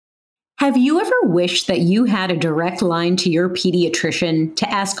Have you ever wished that you had a direct line to your pediatrician to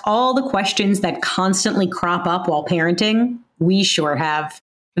ask all the questions that constantly crop up while parenting? We sure have.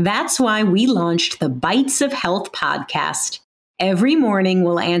 That's why we launched the Bites of Health podcast. Every morning,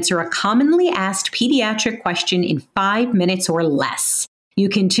 we'll answer a commonly asked pediatric question in 5 minutes or less. You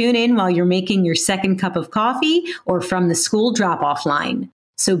can tune in while you're making your second cup of coffee or from the school drop-off line.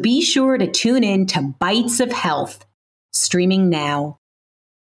 So be sure to tune in to Bites of Health, streaming now.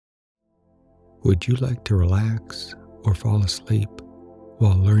 Would you like to relax or fall asleep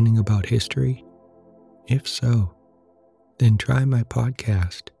while learning about history? If so, then try my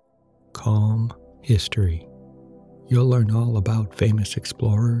podcast, Calm History. You'll learn all about famous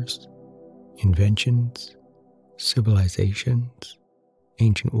explorers, inventions, civilizations,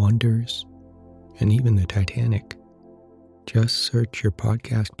 ancient wonders, and even the Titanic. Just search your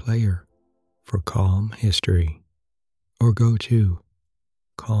podcast player for Calm History or go to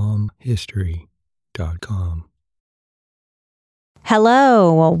calmhistory.com.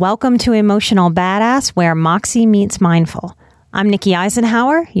 Hello, well, welcome to Emotional Badass, where Moxie meets Mindful. I'm Nikki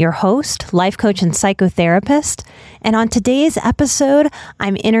Eisenhower, your host, life coach, and psychotherapist. And on today's episode,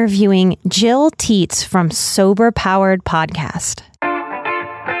 I'm interviewing Jill Teets from Sober Powered Podcast.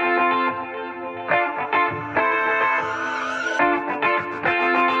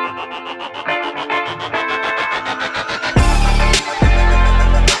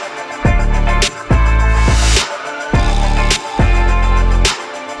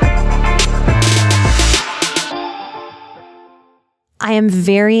 I am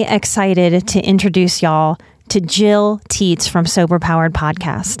very excited to introduce y'all to Jill Teets from Sober Powered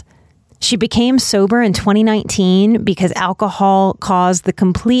Podcast. She became sober in 2019 because alcohol caused the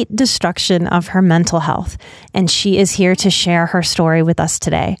complete destruction of her mental health, and she is here to share her story with us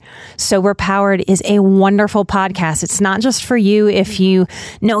today. Sober Powered is a wonderful podcast. It's not just for you if you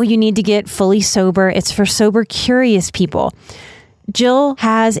know you need to get fully sober. It's for sober curious people. Jill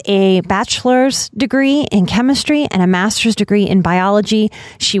has a bachelor's degree in chemistry and a master's degree in biology.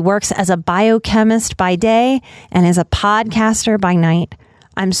 She works as a biochemist by day and is a podcaster by night.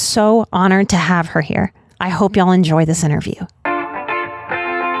 I'm so honored to have her here. I hope y'all enjoy this interview.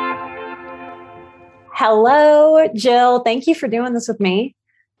 Hello, Jill. Thank you for doing this with me.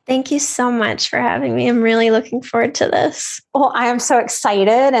 Thank you so much for having me. I'm really looking forward to this. Well, I am so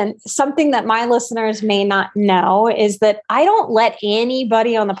excited. And something that my listeners may not know is that I don't let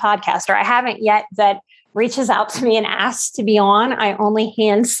anybody on the podcast, or I haven't yet, that reaches out to me and asks to be on. I only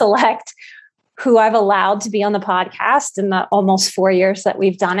hand select who I've allowed to be on the podcast in the almost 4 years that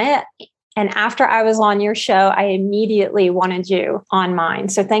we've done it. And after I was on your show, I immediately wanted you on mine.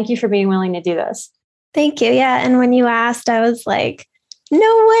 So thank you for being willing to do this. Thank you. Yeah. And when you asked, I was like, no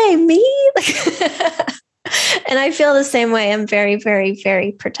way, me? And I feel the same way. I'm very, very,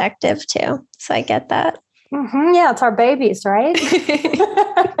 very protective too. So I get that. Mm-hmm. Yeah, it's our babies, right?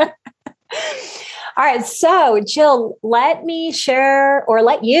 All right. So Jill, let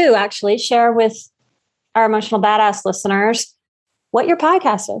you actually share with our Emotional Badass listeners what your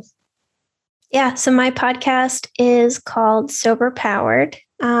podcast is. Yeah. So my podcast is called Sober Powered.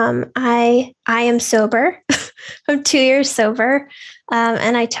 I am sober. I'm 2 years sober.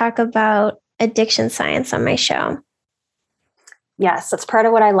 And I talk about addiction science on my show. Yes, that's part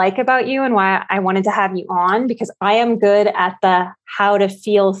of what I like about you and why I wanted to have you on, because I am good at the how to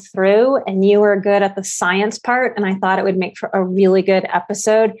feel through and you are good at the science part. And I thought it would make for a really good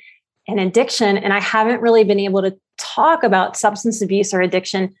episode in addiction. And I haven't really been able to talk about substance abuse or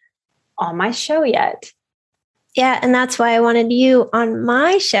addiction on my show yet. Yeah, and that's why I wanted you on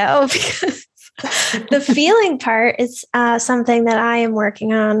my show, because the feeling part is something that I am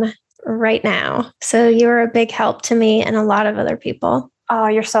working on right now. So you're a big help to me and a lot of other people. Oh,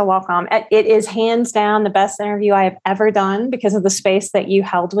 you're so welcome. It is hands down the best interview I have ever done because of the space that you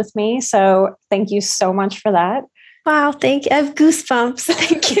held with me. So thank you so much for that. Wow, thank you. I have goosebumps.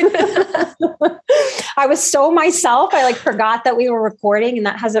 Thank you. I was so myself. I forgot that we were recording, and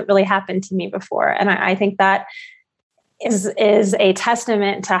that hasn't really happened to me before. And I think that is a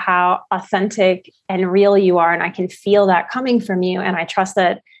testament to how authentic and real you are. And I can feel that coming from you. And I trust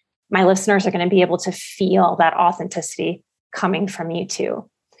that my listeners are going to be able to feel that authenticity coming from you too.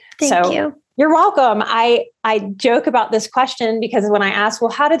 Thank you. You're welcome. I joke about this question because when I ask, well,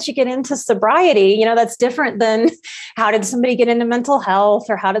 how did you get into sobriety? That's different than how did somebody get into mental health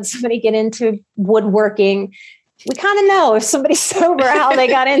or how did somebody get into woodworking? We kind of know if somebody's sober, how they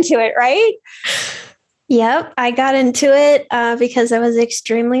got into it, right? Yep. I got into it because I was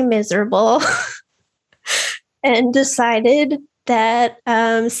extremely miserable and decided that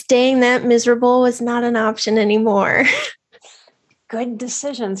staying that miserable was not an option anymore. Good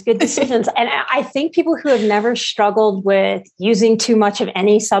decisions. And I think people who have never struggled with using too much of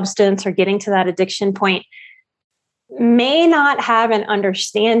any substance or getting to that addiction point may not have an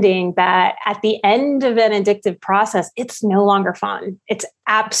understanding that at the end of an addictive process, it's no longer fun. It's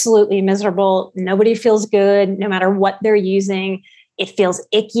absolutely miserable. Nobody feels good, no matter what they're using. It feels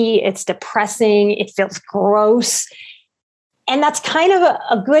icky. It's depressing. It feels gross. And that's kind of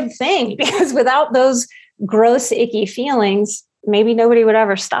a good thing, because without those gross, icky feelings, maybe nobody would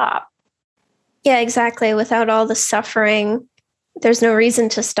ever stop. Yeah, exactly. Without all the suffering, there's no reason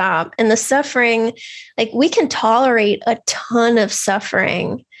to stop. And the suffering, like, we can tolerate a ton of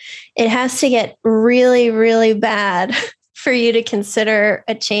suffering. It has to get really, really bad for you to consider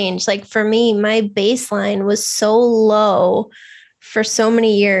a change. Like, for me, my baseline was so low for so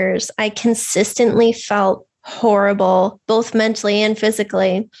many years. I consistently felt horrible, both mentally and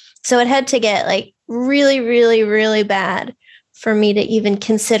physically. So it had to get like really, really, really bad for me to even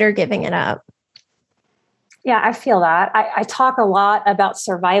consider giving it up. Yeah, I feel that. I talk a lot about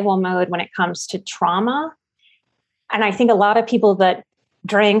survival mode when it comes to trauma. And I think a lot of people that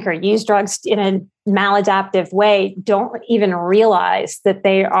drink or use drugs in a maladaptive way don't even realize that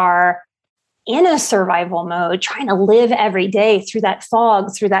they are in a survival mode, trying to live every day through that fog,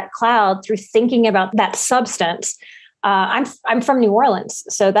 through that cloud, through thinking about that substance. I'm from New Orleans,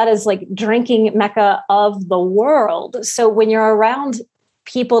 so that is like drinking mecca of the world. So when you're around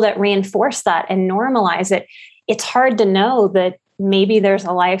people that reinforce that and normalize it, it's hard to know that maybe there's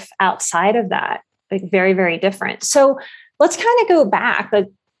a life outside of that, like very, very different. So let's kind of go back. Like,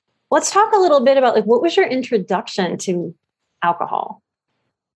 let's talk a little bit about, like, what was your introduction to alcohol?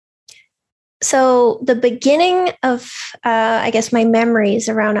 So the beginning of, I guess, my memories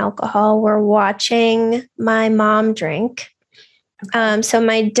around alcohol were watching my mom drink. So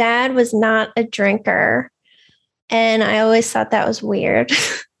my dad was not a drinker, and I always thought that was weird,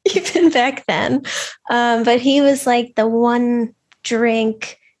 even back then. But he was like the one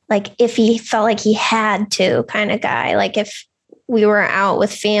drink, like if he felt like he had to kind of guy. Like if we were out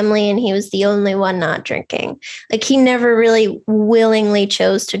with family and he was the only one not drinking. Like he never really willingly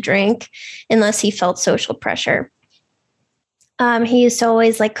chose to drink unless he felt social pressure. He used to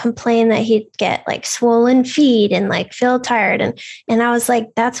always like complain that he'd get like swollen feet and like feel tired. And I was like,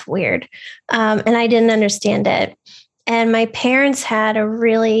 that's weird. And I didn't understand it. And my parents had a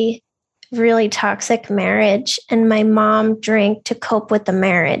really, really toxic marriage, and my mom drank to cope with the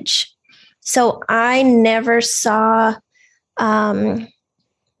marriage. So I never saw, the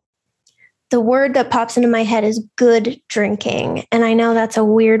word that pops into my head is good drinking. And I know that's a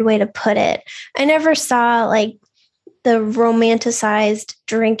weird way to put it. I never saw like the romanticized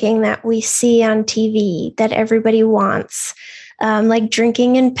drinking that we see on TV that everybody wants, like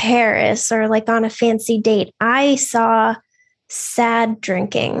drinking in Paris or like on a fancy date. I saw sad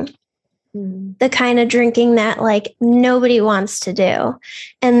drinking, the kind of drinking that like nobody wants to do.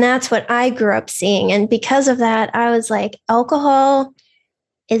 And that's what I grew up seeing. And because of that, I was like, alcohol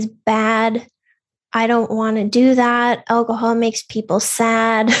is bad. I don't want to do that. Alcohol makes people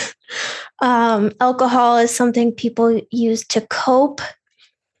sad. Alcohol is something people use to cope.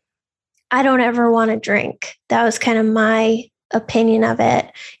 I don't ever want to drink. That was kind of my opinion of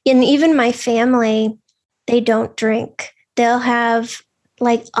it. And even my family, they don't drink. They'll have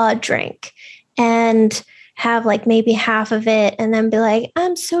like a drink and have like maybe half of it and then be like,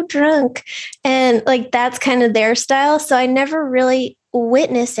 I'm so drunk. And like, that's kind of their style. So I never really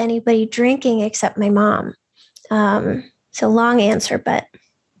witnessed anybody drinking except my mom. So long answer, but.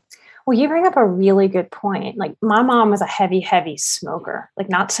 Well, you bring up a really good point. Like my mom was a heavy, heavy smoker, like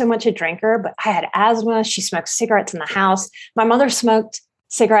not so much a drinker, but I had asthma. She smoked cigarettes in the house. My mother smoked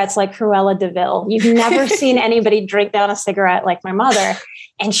cigarettes like Cruella de Vil. You've never seen anybody drink down a cigarette like my mother.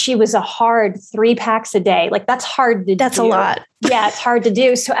 And she was a hard 3 packs a day. Like that's hard to do. That's a lot. Yeah, it's hard to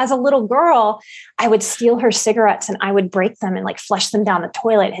do. So as a little girl, I would steal her cigarettes and I would break them and like flush them down the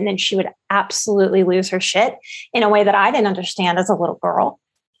toilet. And then she would absolutely lose her shit in a way that I didn't understand as a little girl.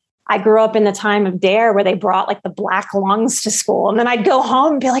 I grew up in the time of DARE where they brought like the black lungs to school. And then I'd go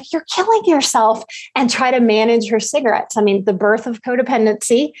home and be like, you're killing yourself, and try to manage her cigarettes. I mean, the birth of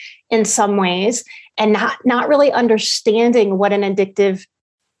codependency in some ways, and not really understanding what an addictive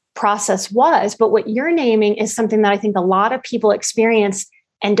process was. But what you're naming is something that I think a lot of people experience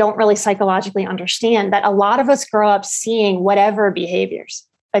and don't really psychologically understand, that a lot of us grow up seeing whatever behaviors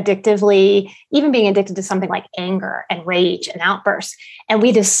addictively, even being addicted to something like anger and rage and outbursts. And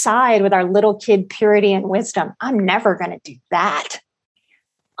we decide with our little kid purity and wisdom, I'm never going to do that,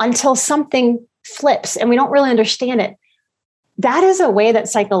 until something flips and we don't really understand it. that is a way that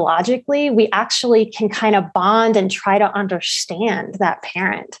psychologically we actually can kind of bond and try to understand that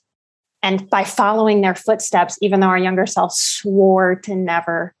parent. And by following their footsteps, even though our younger self swore to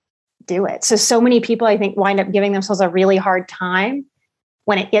never do it. So many people, I think, wind up giving themselves a really hard time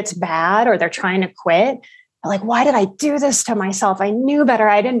when it gets bad or they're trying to quit. They're like, why did I do this to myself? I knew better.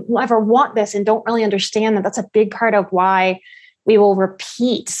 I didn't ever want this, and don't really understand that that's a big part of why we will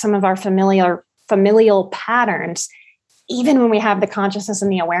repeat some of our familial patterns, even when we have the consciousness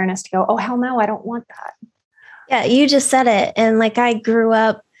and the awareness to go, oh, hell no, I don't want that. Yeah, you just said it. And like I grew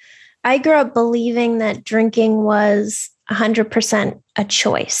up believing that drinking was 100% a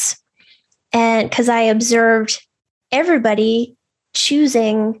choice. And because I observed everybody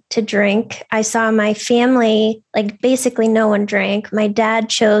choosing to drink. I saw my family, like basically no one drank. My dad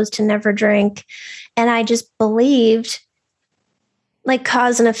chose to never drink. And I just believed like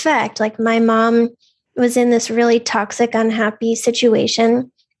cause and effect. Like my mom was in this really toxic, unhappy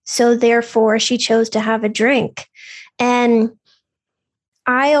situation. So therefore she chose to have a drink. And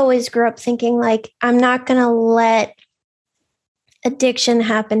I always grew up thinking like, I'm not going to let addiction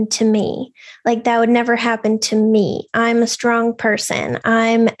happen to me. Like that would never happen to me. I'm a strong person.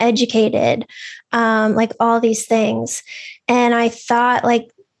 I'm educated, like all these things. And I thought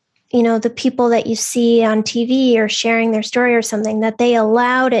like, you know, the people that you see on TV or sharing their story or something, that they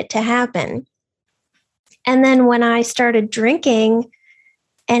allowed it to happen. And then when I started drinking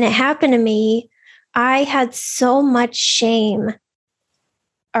and it happened to me, I had so much shame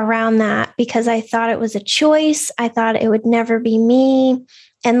around that because I thought it was a choice. I thought it would never be me.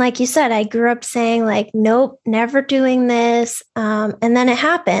 And like you said, I grew up saying like, nope, never doing this. And then it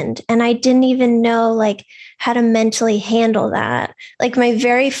happened. And I didn't even know like how to mentally handle that. Like my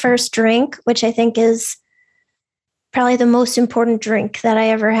very first drink, which I think is probably the most important drink that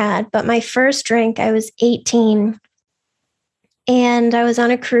I ever had. But my first drink, I was 18 and I was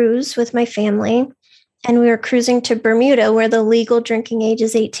on a cruise with my family. And we were cruising to Bermuda, where the legal drinking age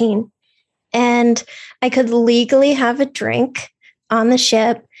is 18. And I could legally have a drink on the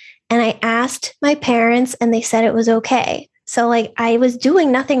ship. And I asked my parents and they said it was okay. So like I was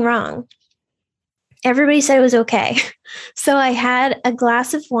doing nothing wrong. Everybody said it was okay. So I had a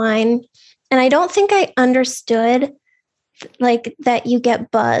glass of wine and I don't think I understood like that you get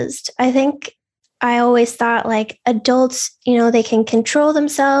buzzed. I think I always thought like adults, you know, they can control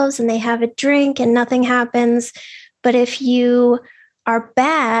themselves and they have a drink and nothing happens. But if you are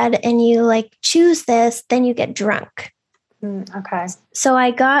bad and you like choose this, then you get drunk. Okay. So I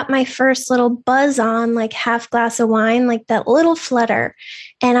got my first little buzz on, like half glass of wine, like that little flutter.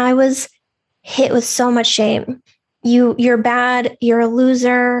 And I was hit with so much shame. You're bad. You're a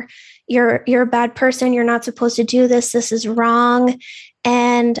loser. You're a bad person. You're not supposed to do this. This is wrong.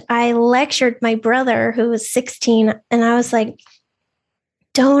 And I lectured my brother who was 16 and I was like,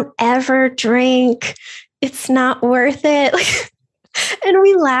 don't ever drink. It's not worth it. And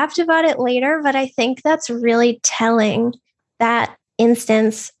we laughed about it later, but I think that's really telling, that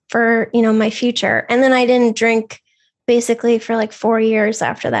instance for, you know, my future. And then I didn't drink basically for like 4 years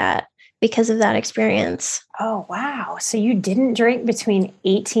after that because of that experience. Oh, wow. So you didn't drink between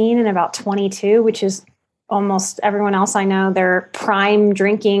 18 and about 22, which is almost everyone else I know, their prime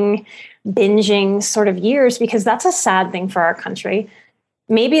drinking, binging sort of years, because that's a sad thing for our country.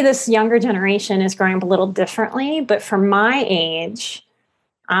 Maybe this younger generation is growing up a little differently, but for my age,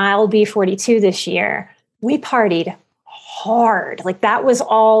 I'll be 42 this year. We partied hard. Like that was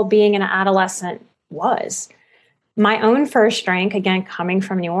all being an adolescent was. My own first drink, again, coming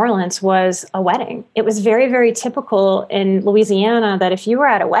from New Orleans, was a wedding. It was very, very typical in Louisiana that if you were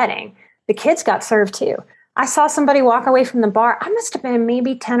at a wedding, the kids got served too. I saw somebody walk away from the bar. I must have been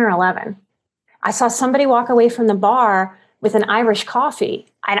maybe 10 or 11. I saw somebody walk away from the bar with an Irish coffee.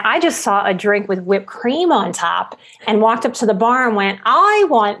 And I just saw a drink with whipped cream on top and walked up to the bar and went, I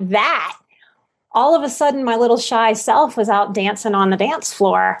want that. All of a sudden, my little shy self was out dancing on the dance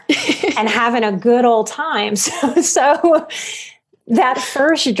floor and having a good old time. So that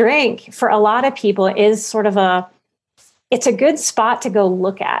first drink for a lot of people is sort of it's a good spot to go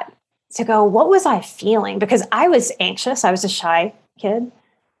look at. To go, what was I feeling? Because I was anxious. I was a shy kid.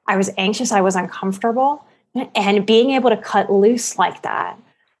 I was anxious. I was uncomfortable. And being able to cut loose like that,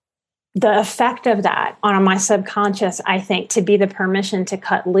 the effect of that on my subconscious, I think, to be the permission to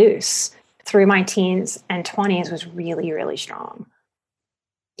cut loose through my teens and 20s was really, really strong.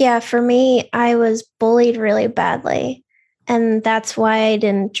 Yeah, for me, I was bullied really badly. And that's why I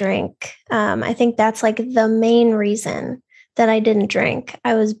didn't drink. I think that's like the main reason that I didn't drink.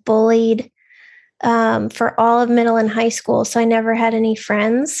 I was bullied for all of middle and high school. So I never had any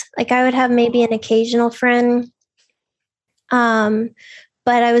friends. Like I would have maybe an occasional friend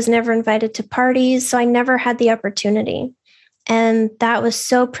But I was never invited to parties, so I never had the opportunity. And that was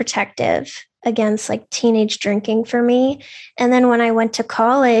so protective against like teenage drinking for me. And then when I went to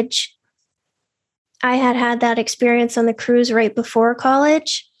college, I had that experience on the cruise right before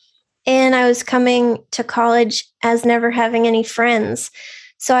college. And I was coming to college as never having any friends.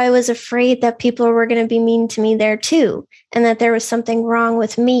 So I was afraid that people were going to be mean to me there too, and that there was something wrong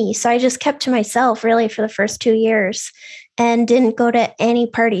with me. So I just kept to myself really for the first 2 years and didn't go to any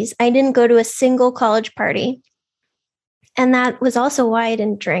parties. I didn't go to a single college party. And that was also why I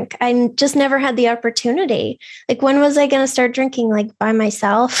didn't drink. I just never had the opportunity. Like, when was I going to start drinking? Like, by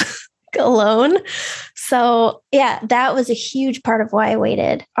myself, alone? So yeah, that was a huge part of why I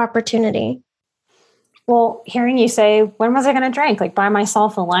waited. Opportunity. Well, hearing you say, when was I going to drink? Like, by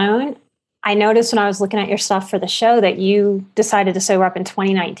myself alone? I noticed when I was looking at your stuff for the show that you decided to sober up in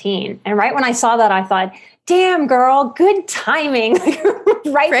 2019. And right when I saw that, I thought, damn, girl, good timing.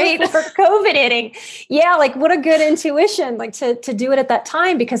 right before COVID hitting. Yeah, like, what a good intuition, like to do it at that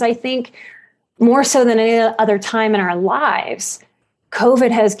time, because I think more so than any other time in our lives,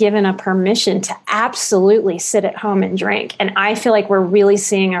 COVID has given a permission to absolutely sit at home and drink. And I feel like we're really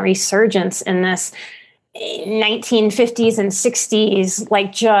seeing a resurgence in this 1950s and 60s,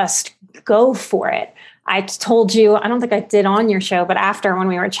 like, just go for it. I told you, I don't think I did on your show, but after, when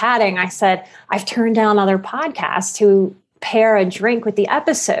we were chatting, I said, I've turned down other podcasts to pair a drink with the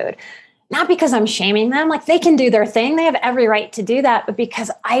episode. Not because I'm shaming them, like, they can do their thing. They have every right to do that. But because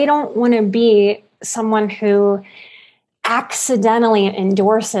I don't want to be someone who accidentally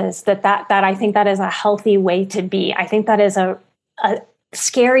endorses that I think that is a healthy way to be. I think that is a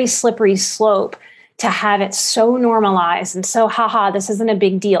scary, slippery slope to have it so normalized and so, this isn't a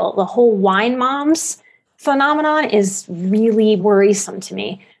big deal. The whole wine moms phenomenon is really worrisome to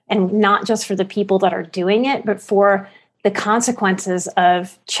me. And not just for the people that are doing it, but for the consequences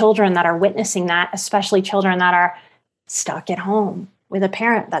of children that are witnessing that, especially children that are stuck at home with a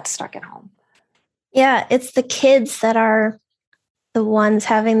parent that's stuck at home. Yeah, it's the kids that are the ones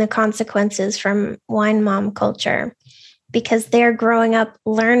having the consequences from wine mom culture, because they're growing up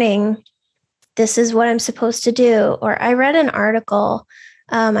learning, this is what I'm supposed to do. Or I read an article,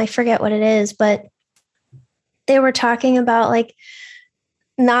 I forget what it is, but they were talking about like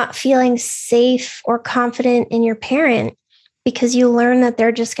not feeling safe or confident in your parent because you learn that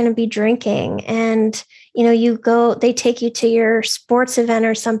they're just going to be drinking. And, you know, they take you to your sports event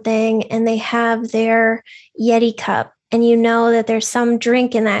or something and they have their Yeti cup, and you know that there's some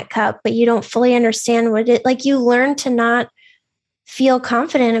drink in that cup, but you don't fully understand what it, like, you learn to not feel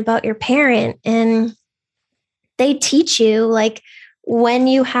confident about your parent. And they teach you, like, when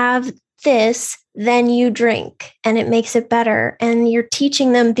you have this, then you drink and it makes it better. And you're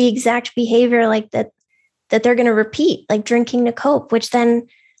teaching them the exact behavior like that they're going to repeat, like drinking to cope, which then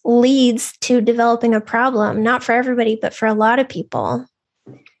leads to developing a problem, not for everybody, but for a lot of people.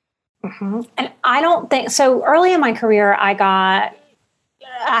 Mm-hmm. And I don't think so. Early in my career, I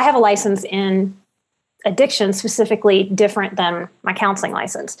have a license in addiction, specifically different than my counseling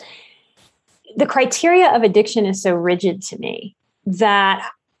license. The criteria of addiction is so rigid to me that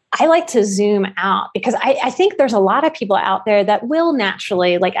I like to zoom out, because I think there's a lot of people out there that will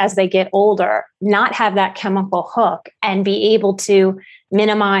naturally, like, as they get older, not have that chemical hook and be able to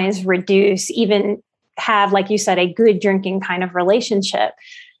minimize, reduce, even have, like you said, a good drinking kind of relationship.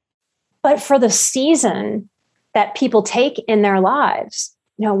 But for the season that people take in their lives,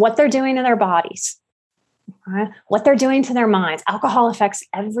 you know, what they're doing to their bodies, right? What they're doing to their minds. Alcohol affects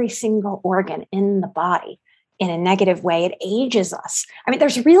every single organ in the body in a negative way. It ages us. I mean,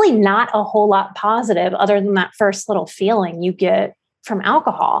 there's really not a whole lot positive other than that first little feeling you get from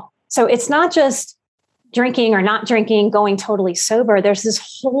alcohol. So it's not just drinking or not drinking, going totally sober. There's this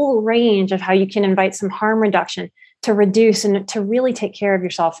whole range of how you can invite some harm reduction to reduce and to really take care of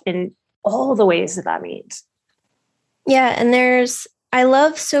yourself in all the ways that means. Yeah. And I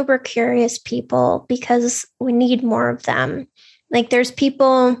love sober curious people because we need more of them. Like, there's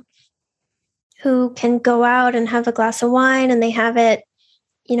people who can go out and have a glass of wine and they have it,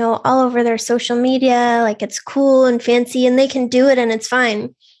 you know, all over their social media, like it's cool and fancy, and they can do it and it's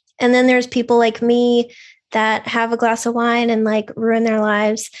fine. And then there's people like me that have a glass of wine and like ruin their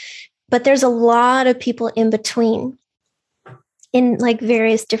lives. But there's a lot of people in between in like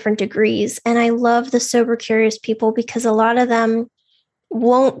various different degrees. And I love the sober curious people because a lot of them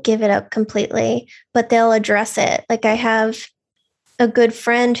won't give it up completely, but they'll address it. Like, I have a good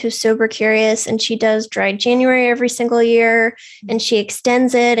friend who's sober curious, and she does Dry January every single year, and she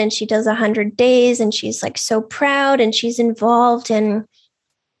extends it, and she does 100 days, and she's like so proud, and she's involved in,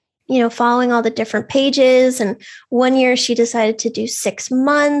 following all the different pages. And one year she decided to do 6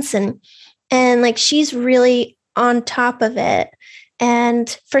 months, and like she's really on top of it.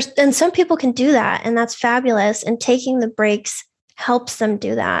 And some people can do that, and that's fabulous. And taking the breaks helps them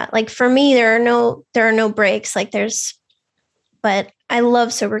do that. Like for me, there are no breaks. But I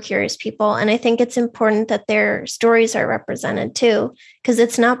love sober curious people, and I think it's important that their stories are represented too, because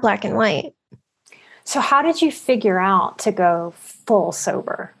it's not black and white. So how did you figure out to go full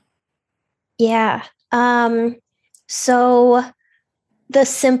sober? Yeah. So the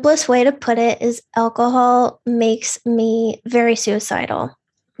simplest way to put it is alcohol makes me very suicidal.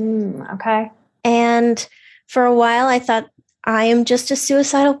 Okay. And for a while, I thought I am just a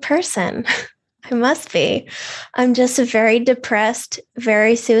suicidal person. I must be. I'm just a very depressed,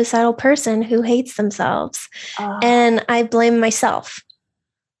 very suicidal person who hates themselves. And I blame myself.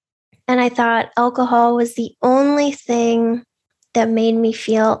 And I thought alcohol was the only thing that made me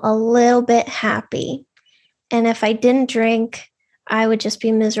feel a little bit happy. And if I didn't drink, I would just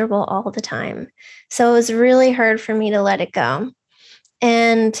be miserable all the time. So it was really hard for me to let it go.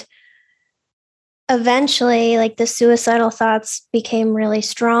 And eventually, like, the suicidal thoughts became really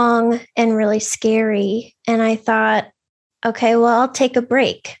strong and really scary. And I thought, okay, well, I'll take a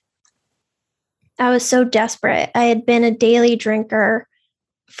break. I was so desperate. I had been a daily drinker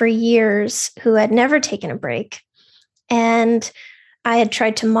for years who had never taken a break. And I had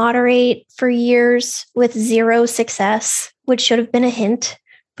tried to moderate for years with zero success, which should have been a hint,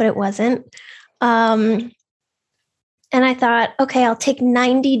 but it wasn't. And I thought, okay, I'll take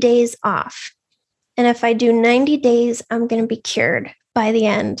 90 days off. And if I do 90 days, I'm going to be cured by the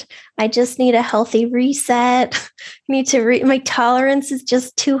end. I just need a healthy reset. My tolerance is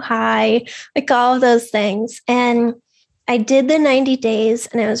just too high, like all of those things. And I did the 90 days,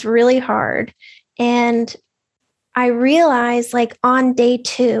 and it was really hard. And I realized, like, on day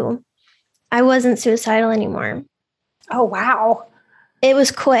 2, I wasn't suicidal anymore. Oh, wow. It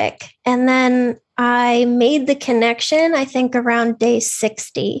was quick. And then I made the connection, I think, around day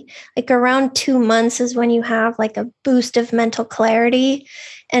 60. Like around 2 months is when you have like a boost of mental clarity,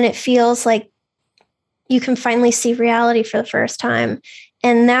 and it feels like you can finally see reality for the first time.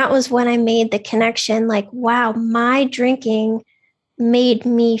 And that was when I made the connection, like, wow, my drinking made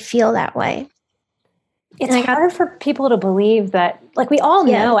me feel that way. It's hard for people to believe that, like, we all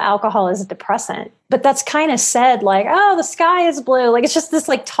know alcohol is a depressant, but that's kind of said like, oh, the sky is blue. Like, it's just this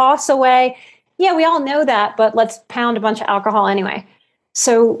like toss away. Yeah, we all know that, but let's pound a bunch of alcohol anyway.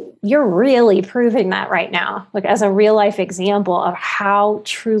 So you're really proving that right now, like as a real life example of how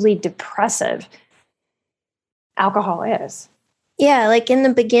truly depressive alcohol is. Yeah, like in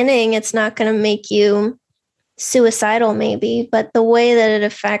the beginning, it's not going to make you suicidal maybe, but the way that it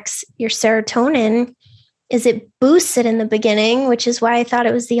affects your serotonin is it boosts it in the beginning, which is why I thought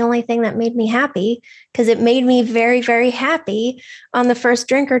it was the only thing that made me happy, because it made me very, very happy on the first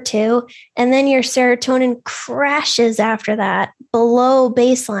drink or two. And then your serotonin crashes after that below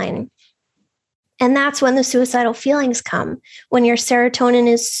baseline. And that's when the suicidal feelings come, when your serotonin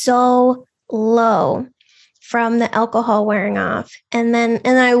is so low from the alcohol wearing off. And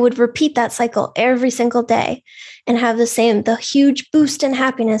I would repeat that cycle every single day and have the huge boost in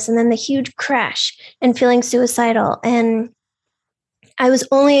happiness and then the huge crash and feeling suicidal. And I was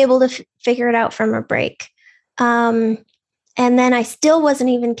only able to figure it out from a break. And then I still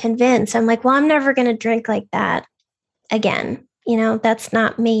wasn't even convinced. I'm like, well, I'm never going to drink like that again. That's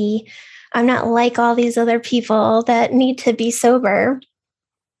not me. I'm not like all these other people that need to be sober.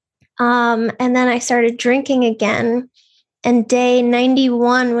 And then I started drinking again, and day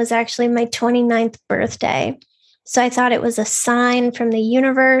 91 was actually my 29th birthday. So I thought it was a sign from the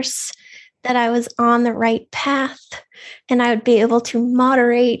universe that I was on the right path and I would be able to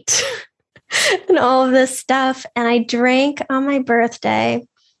moderate and all of this stuff. And I drank on my birthday.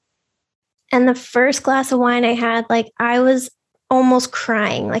 And the first glass of wine I had, like, I was almost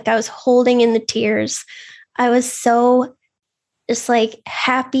crying, like I was holding in the tears. I was so just like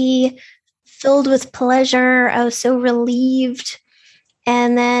happy, filled with pleasure. I was so relieved.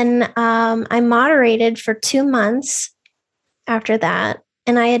 And then I moderated for 2 months after that.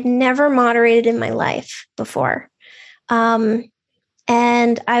 And I had never moderated in my life before. And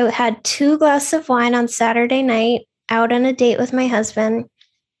I had 2 glasses of wine on Saturday night out on a date with my husband,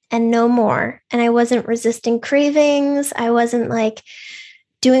 and no more. And I wasn't resisting cravings. I wasn't like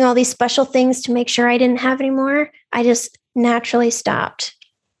doing all these special things to make sure I didn't have any more. I just naturally stopped.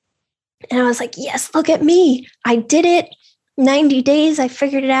 And I was like, yes, look at me. I did it. 90 days. I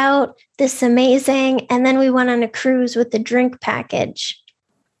figured it out. This is amazing. And then we went on a cruise with the drink package.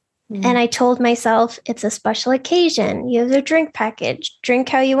 And I told myself, it's a special occasion. You have a drink package. Drink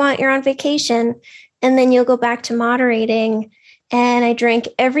how you want. You're on vacation. And then you'll go back to moderating. And I drank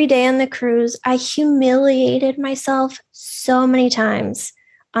every day on the cruise. I humiliated myself so many times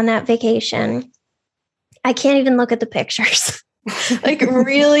on that vacation. I can't even look at the pictures. Like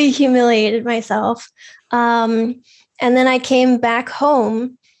really humiliated myself. And then I came back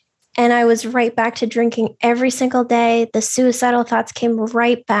home and I was right back to drinking every single day. The suicidal thoughts came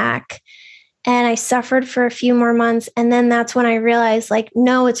right back and I suffered for a few more months. And then that's when I realized, like,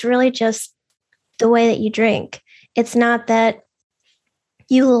 no, it's really just the way that you drink. It's not that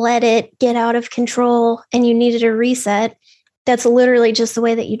you let it get out of control and you needed a reset. That's literally just the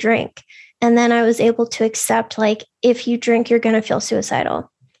way that you drink. And then I was able to accept, like, if you drink, you're going to feel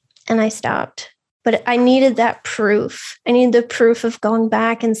suicidal. And I stopped. But I needed that proof. I needed the proof of going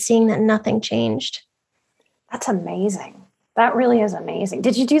back and seeing that nothing changed. That's amazing. That really is amazing.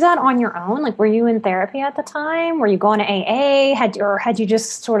 Did you do that on your own? Like, were you in therapy at the time? Were you going to AA? Had you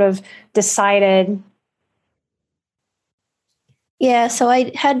just sort of decided? Yeah, so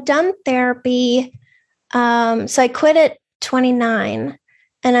I had done therapy. So I quit at 29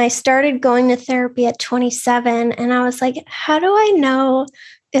 and I started going to therapy at 27. And I was like, how do I know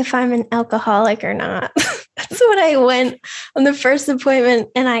if I'm an alcoholic or not? That's what I went on the first appointment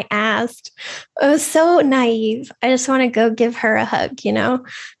and I asked. I was so naive. I just want to go give her a hug, you know?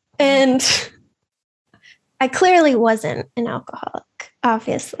 And I clearly wasn't an alcoholic,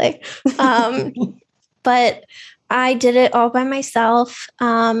 obviously. But I did it all by myself.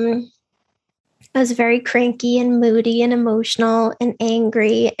 I was very cranky and moody and emotional and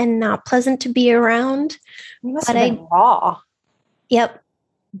angry and not pleasant to be around. You must have been raw. Yep.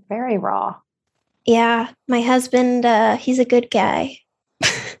 Very raw. Yeah. My husband, he's a good guy.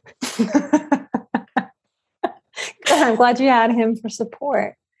 I'm glad you had him for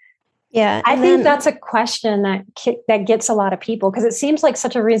support. Yeah. I think that's a question that gets a lot of people because it seems like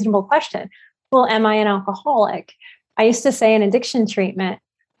such a reasonable question. Well, am I an alcoholic? I used to say in addiction treatment,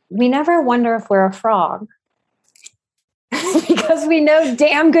 we never wonder if we're a frog because we know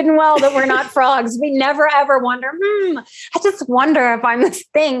damn good and well that we're not frogs. We never, ever wonder, I just wonder if I'm this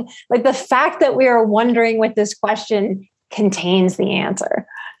thing. Like the fact that we are wondering with this question contains the answer.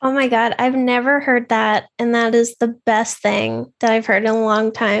 Oh my God, I've never heard that. And that is the best thing that I've heard in a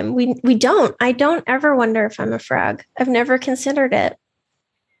long time. I don't ever wonder if I'm a frog. I've never considered it.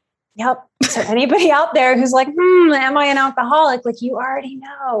 Yep. So anybody out there who's like, am I an alcoholic? Like you already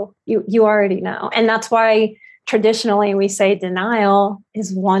know. You already know. And that's why traditionally we say denial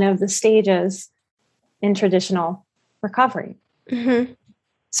is one of the stages in traditional recovery. Mm-hmm.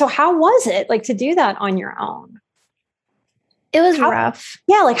 So how was it like to do that on your own? It was rough.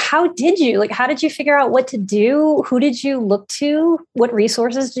 Yeah. Like how did you figure out what to do? Who did you look to? What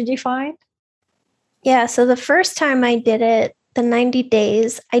resources did you find? Yeah. So the first time I did it, the 90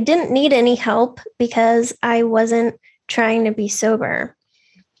 days, I didn't need any help because I wasn't trying to be sober.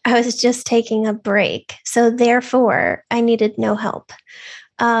 I was just taking a break. So therefore, I needed no help.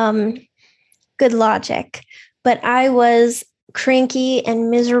 Good logic. But I was cranky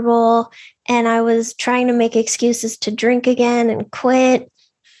and miserable, and I was trying to make excuses to drink again and quit.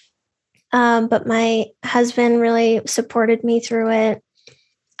 But my husband really supported me through it.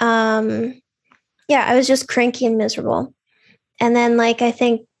 I was just cranky and miserable. And then I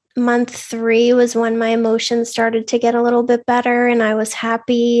think month 3 was when my emotions started to get a little bit better and I was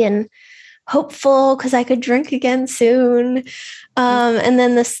happy and hopeful because I could drink again soon. And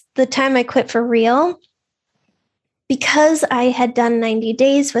then the time I quit for real, because I had done 90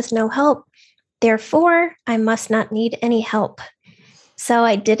 days with no help, therefore I must not need any help. So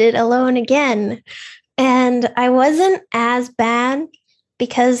I did it alone again. And I wasn't as bad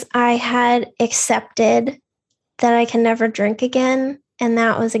because I had accepted that I can never drink again. And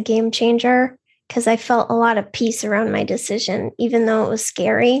that was a game changer because I felt a lot of peace around my decision, even though it was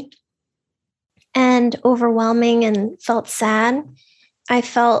scary and overwhelming and felt sad. I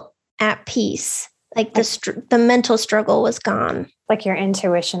felt at peace. Like the mental struggle was gone. Like your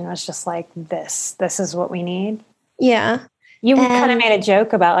intuition was just like, this is what we need. Yeah. You kind of made a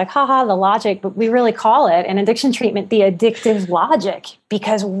joke about like, haha, the logic, but we really call it in addiction treatment, the addictive logic,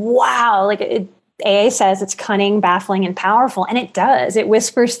 because wow, AA says it's cunning, baffling, and powerful. And it does. It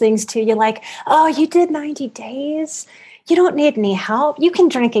whispers things to you like, oh, you did 90 days. You don't need any help. You can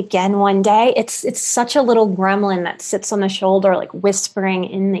drink again one day. It's such a little gremlin that sits on the shoulder, like whispering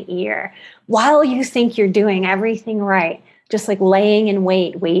in the ear while you think you're doing everything right. Just like laying in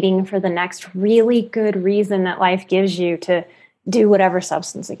wait, waiting for the next really good reason that life gives you to do whatever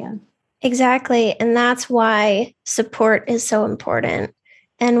substance again. Exactly. And that's why support is so important.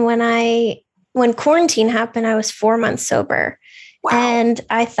 And when quarantine happened, I was 4 months sober. Wow. And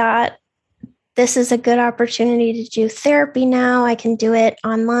I thought, this is a good opportunity to do therapy now. I can do it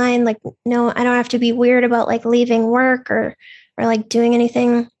online. Like, no, I don't have to be weird about like leaving work or like doing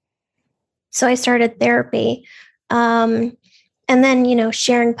anything. So I started therapy. And then,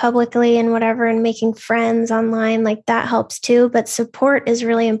 sharing publicly and whatever and making friends online, like that helps too. But support is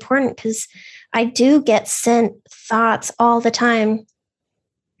really important because I do get sent thoughts all the time.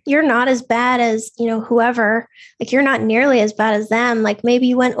 You're not as bad as, whoever, like you're not nearly as bad as them. Like maybe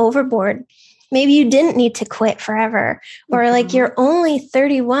you went overboard. Maybe you didn't need to quit forever, or like you're only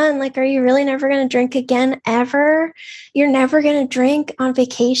 31. Like, are you really never going to drink again ever? You're never going to drink on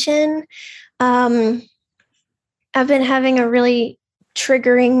vacation. I've been having a really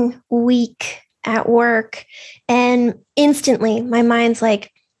triggering week at work, and instantly my mind's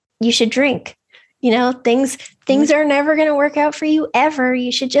like, you should drink. Things are never going to work out for you ever.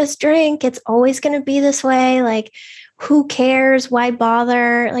 You should just drink. It's always going to be this way. Like, who cares? Why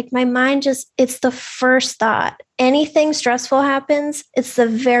bother? Like my mind it's the first thought. Anything stressful happens, it's the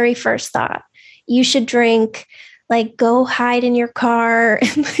very first thought. You should drink, like go hide in your car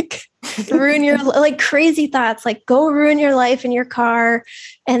and like ruin your, like crazy thoughts, like go ruin your life in your car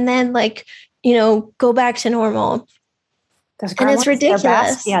and then like, go back to normal. And it's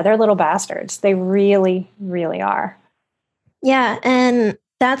ridiculous. They're little bastards. They really, really are. Yeah. And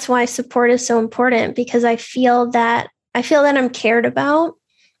that's why support is so important, because I feel that I'm cared about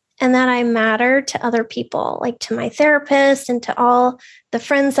and that I matter to other people, like to my therapist and to all the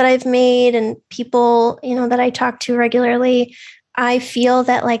friends that I've made and people, that I talk to regularly. I feel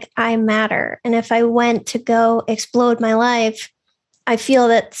that like I matter. And if I went to go explode my life, I feel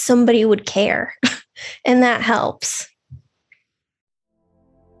that somebody would care and that helps.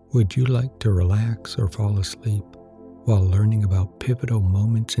 Would you like to relax or fall asleep while learning about pivotal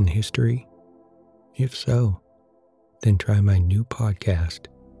moments in history? If so, then try my new podcast,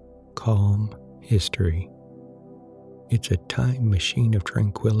 Calm History. It's a time machine of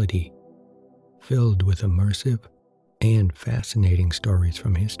tranquility, filled with immersive and fascinating stories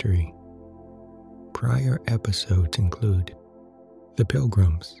from history. Prior episodes include The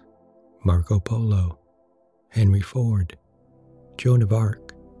Pilgrims, Marco Polo, Henry Ford, Joan of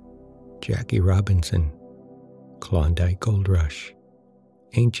Arc, Jackie Robinson, Klondike Gold Rush,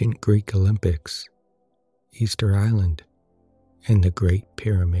 Ancient Greek Olympics, Easter Island, and the Great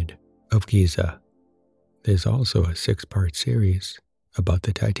Pyramid of Giza. There's also a 6-part series about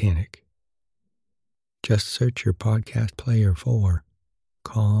the Titanic. Just search your podcast player for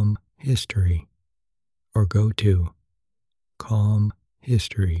Calm History or go to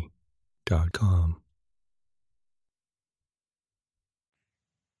calmhistory.com.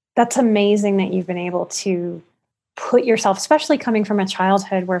 That's amazing that you've been able to put yourself, especially coming from a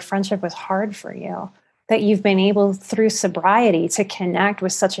childhood where friendship was hard for you, that you've been able through sobriety to connect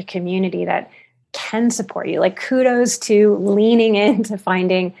with such a community that can support you. Like kudos to leaning into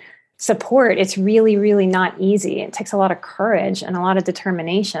finding support. It's really, really not easy. It takes a lot of courage and a lot of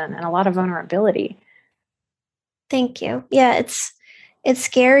determination and a lot of vulnerability. Thank you. Yeah, it's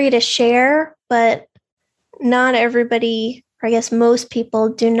scary to share, but not everybody, or I guess most people,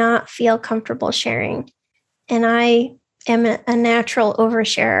 do not feel comfortable sharing. And I am a natural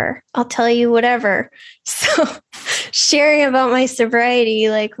oversharer. I'll tell you whatever. So sharing about my sobriety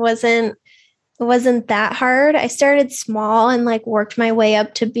wasn't that hard. I started small and worked my way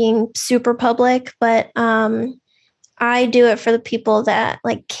up to being super public, but I do it for the people that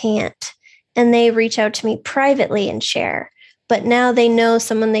can't, and they reach out to me privately and share. But now they know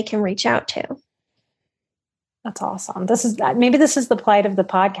someone they can reach out to. That's awesome. This is the plight of the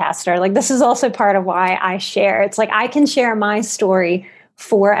podcaster. This is also part of why I share. It's I can share my story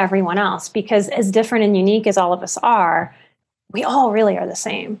for everyone else, because as different and unique as all of us are, we all really are the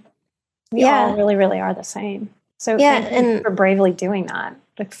same. We all really, really are the same. So thank you for bravely doing that,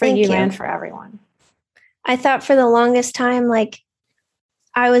 for you and for everyone. I thought for the longest time,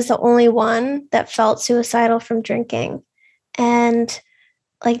 I was the only one that felt suicidal from drinking. And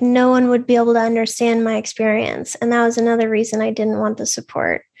no one would be able to understand my experience. And that was another reason I didn't want the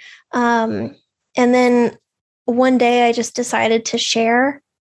support. And then one day I just decided to share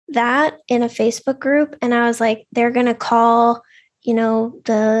that in a Facebook group. And I was like, they're going to call,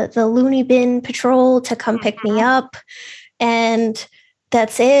 the loony bin patrol to come pick me up. And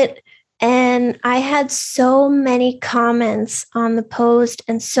that's it. And I had so many comments on the post,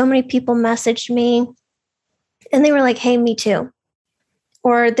 and so many people messaged me, and they were like, hey, me too.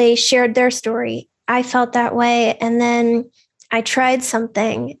 Or they shared their story. I felt that way. And then I tried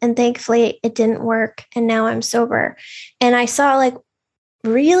something, and thankfully it didn't work. And now I'm sober. And I saw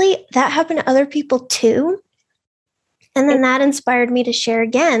really? That happened to other people too? And then that inspired me to share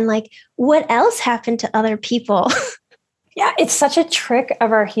again, like, what else happened to other people? Yeah, it's such a trick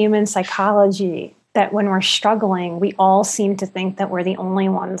of our human psychology that when we're struggling, we all seem to think that we're the only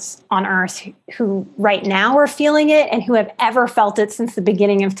ones on earth who right now are feeling it and who have ever felt it since the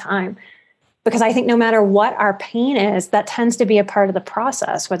beginning of time. Because I think no matter what our pain is, that tends to be a part of the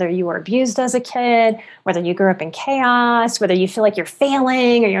process, whether you were abused as a kid, whether you grew up in chaos, whether you feel like you're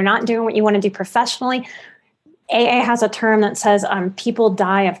failing or you're not doing what you want to do professionally. AA has a term that says people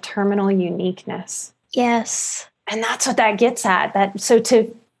die of terminal uniqueness. Yes. And that's what that gets at. So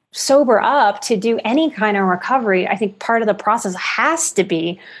to sober up, to do any kind of recovery, I think part of the process has to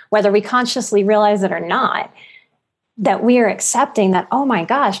be, whether we consciously realize it or not, that we are accepting that, oh my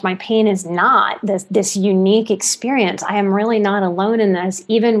gosh, my pain is not this unique experience. I am really not alone in this.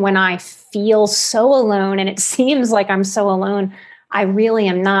 Even when I feel so alone and it seems like I'm so alone, I really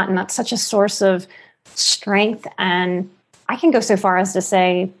am not. And that's such a source of strength. And I can go so far as to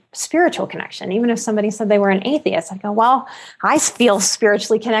say spiritual connection. Even if somebody said they were an atheist, I go, well, I feel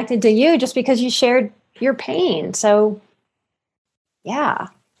spiritually connected to you just because you shared your pain. So, yeah.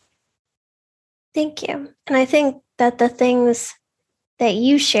 Thank you. And I think that the things that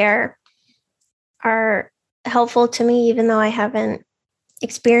you share are helpful to me, even though I haven't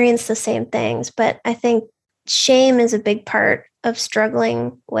experienced the same things. But I think shame is a big part of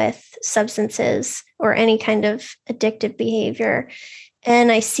struggling with substances or any kind of addictive behavior.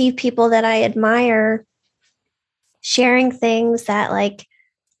 And I see people that I admire sharing things that, like,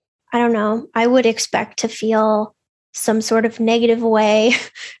 I don't know, I would expect to feel some sort of negative way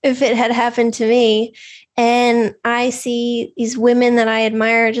if it had happened to me. And I see these women that I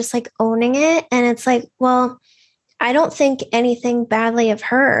admire just like owning it. And it's like, well, I don't think anything badly of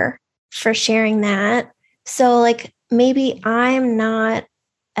her for sharing that. So like, maybe I'm not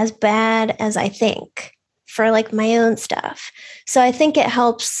as bad as I think for like my own stuff. So I think it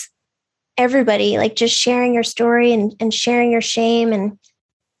helps everybody, like just sharing your story and sharing your shame and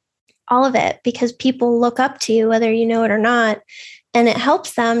all of it, because people look up to you, whether you know it or not. And it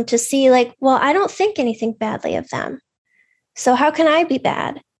helps them to see like, well, I don't think anything badly of them. So how can I be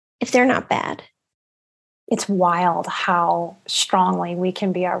bad if they're not bad? It's wild how strongly we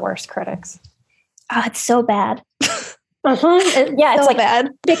can be our worst critics. Oh, it's so bad. Yeah, it's so like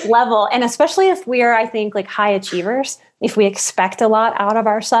bad. big level. And especially if we are, I think, like high achievers, if we expect a lot out of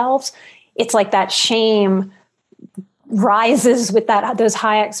ourselves, it's like that shame rises with those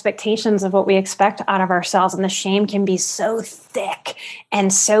high expectations of what we expect out of ourselves. And the shame can be so thick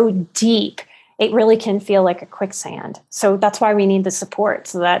and so deep. It really can feel like a quicksand. So that's why we need the support,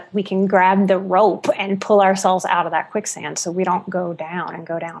 so that we can grab the rope and pull ourselves out of that quicksand so we don't go down and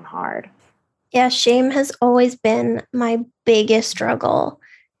go down hard. Yeah, shame has always been my biggest struggle.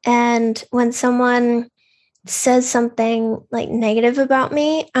 And when someone says something like negative about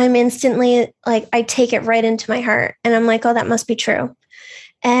me, I'm instantly like, I take it right into my heart. And I'm like, oh, that must be true.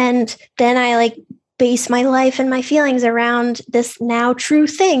 And then I like base my life and my feelings around this now true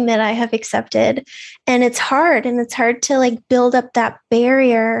thing that I have accepted. And it's hard. And it's hard to like build up that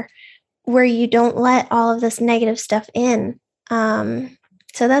barrier where you don't let all of this negative stuff in.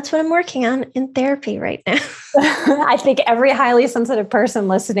 So that's what I'm working on in therapy right now. I think every highly sensitive person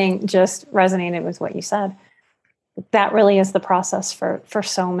listening just resonated with what you said. That really is the process for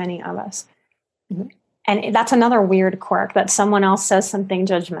so many of us. And that's another weird quirk, that someone else says something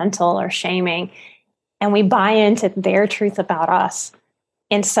judgmental or shaming, and we buy into their truth about us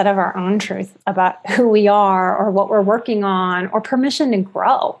instead of our own truth about who we are or what we're working on, or permission to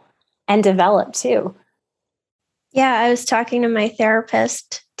grow and develop too. Yeah, I was talking to my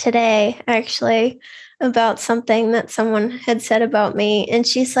therapist today, actually, about something that someone had said about me. And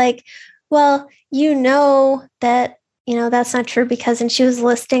she's like, well, you know that, that's not true because, and she was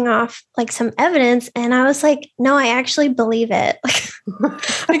listing off like some evidence. And I was like, no, I actually believe it.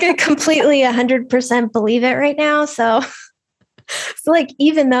 Like I completely 100% believe it right now. So like,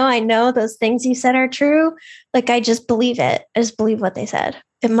 even though I know those things you said are true, like, I just believe it. I just believe what they said.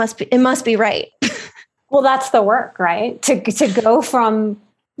 It must be right. Well, that's the work, right? To go from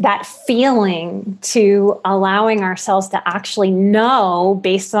that feeling to allowing ourselves to actually know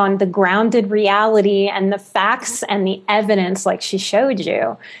based on the grounded reality and the facts and the evidence, like she showed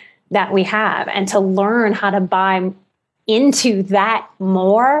you, that we have, and to learn how to buy into that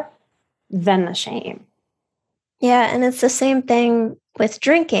more than the shame. Yeah. And it's the same thing with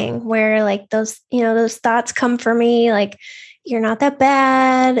drinking, where like those thoughts come for me, like, you're not that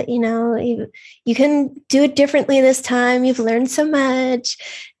bad. You can do it differently this time. You've learned so much.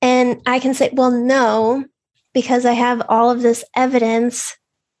 And I can say, well, no, because I have all of this evidence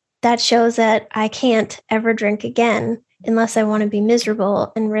that shows that I can't ever drink again unless I want to be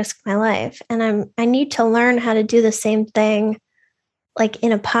miserable and risk my life. And I need to learn how to do the same thing, like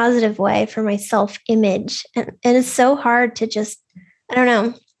in a positive way for my self-image. And it's so hard to just, I don't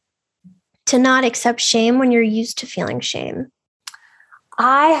know, to not accept shame when you're used to feeling shame.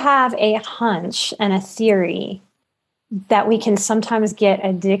 I have a hunch and a theory that we can sometimes get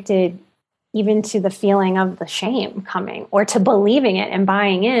addicted even to the feeling of the shame coming or to believing it and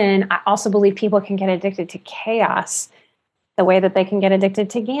buying in. I also believe people can get addicted to chaos the way that they can get addicted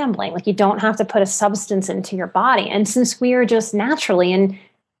to gambling. Like, you don't have to put a substance into your body. And since we are just naturally and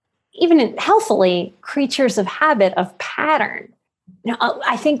even healthily creatures of habit, of pattern,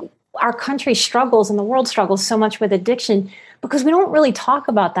 I think our country struggles and the world struggles so much with addiction because we don't really talk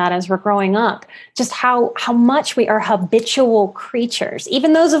about that as we're growing up, just how much we are habitual creatures.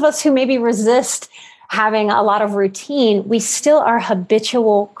 Even those of us who maybe resist having a lot of routine, we still are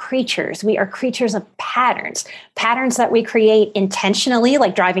habitual creatures. We are creatures of patterns that we create intentionally,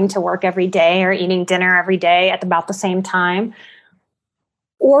 like driving to work every day or eating dinner every day at about the same time.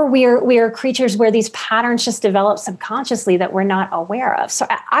 Or we are creatures where these patterns just develop subconsciously that we're not aware of. So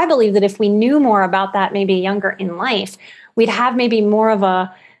I believe that if we knew more about that, maybe younger in life, we'd have maybe more of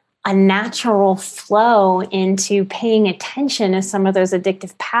a natural flow into paying attention to some of those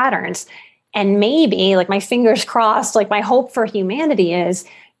addictive patterns. And maybe, like, my fingers crossed, like my hope for humanity is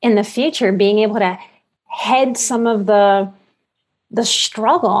in the future being able to head some of the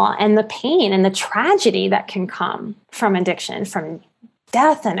struggle and the pain and the tragedy that can come from addiction, from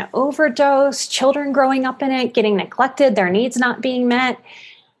death and overdose, children growing up in it, getting neglected, their needs not being met.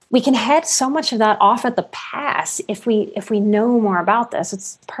 We can head so much of that off at the pass if we know more about this.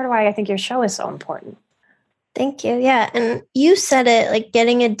 It's part of why I think your show is so important. Thank you. Yeah. And you said it, like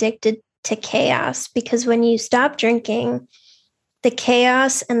getting addicted to chaos, because when you stop drinking, the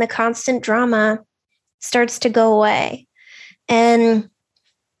chaos and the constant drama starts to go away. And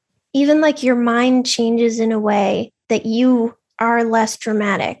even like your mind changes in a way that you are less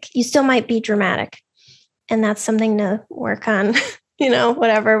dramatic. You still might be dramatic, and that's something to work on,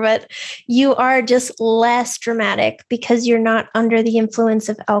 whatever, but you are just less dramatic because you're not under the influence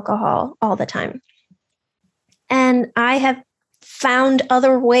of alcohol all the time. And I have found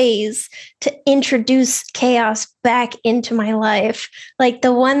other ways to introduce chaos back into my life. Like,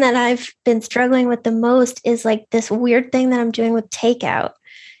 the one that I've been struggling with the most is like this weird thing that I'm doing with takeout.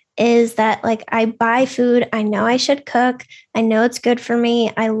 Is that, like, I buy food, I know I should cook, I know it's good for me.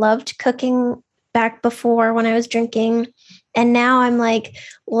 I loved cooking back before when I was drinking. And now I'm like,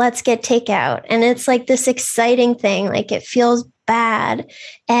 let's get takeout. And it's like this exciting thing. Like, it feels bad.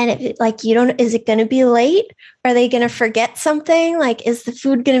 And is it going to be late? Are they going to forget something? Like, is the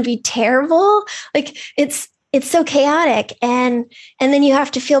food going to be terrible? Like, it's so chaotic. And then you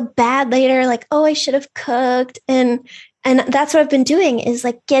have to feel bad later. Like, oh, I should have cooked. And that's what I've been doing, is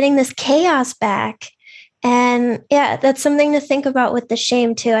like getting this chaos back. And yeah, that's something to think about with the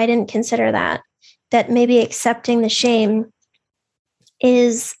shame too. I didn't consider that maybe accepting the shame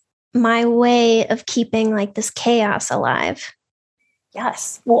is my way of keeping like this chaos alive.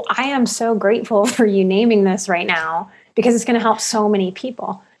 Yes. Well, I am so grateful for you naming this right now, because it's going to help so many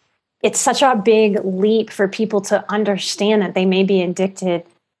people. It's such a big leap for people to understand that they may be addicted.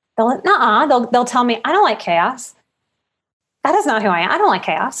 They'll tell me, I don't like chaos. That is not who I am. I don't like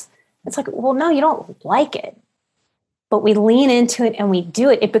chaos. It's like, well, no, you don't like it. But we lean into it and we do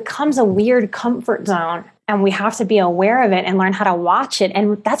it. It becomes a weird comfort zone, and we have to be aware of it and learn how to watch it.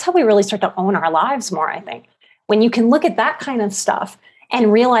 And that's how we really start to own our lives more, I think. When you can look at that kind of stuff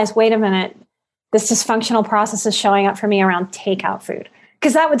and realize, wait a minute, this dysfunctional process is showing up for me around takeout food.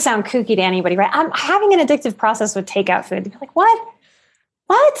 Because that would sound kooky to anybody, right? I'm having an addictive process with takeout food. You're like, what?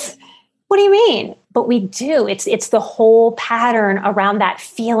 What do you mean? But we do. It's the whole pattern around that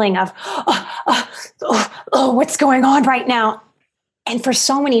feeling of, what's going on right now? And for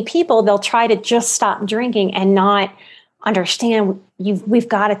so many people, they'll try to just stop drinking and not understand we've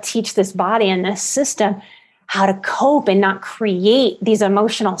got to teach this body and this system how to cope and not create these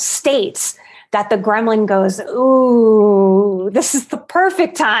emotional states that the gremlin goes, ooh, this is the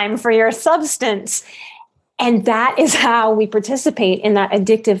perfect time for your substance. And that is how we participate in that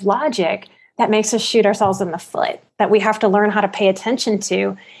addictive logic that makes us shoot ourselves in the foot, that we have to learn how to pay attention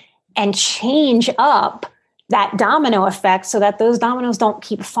to and change up that domino effect so that those dominoes don't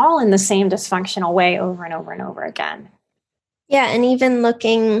keep falling the same dysfunctional way over and over and over again. Yeah. And even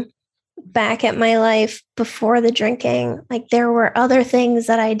looking back at my life before the drinking, like, there were other things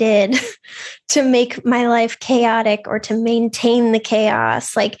that I did to make my life chaotic or to maintain the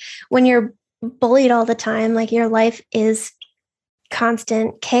chaos. Like, when you're bullied all the time. Like your life is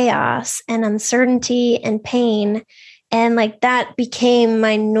constant chaos and uncertainty and pain. And like that became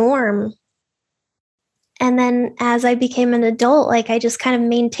my norm. And then as I became an adult, like I just kind of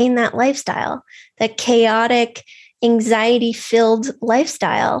maintained that lifestyle, that chaotic, anxiety-filled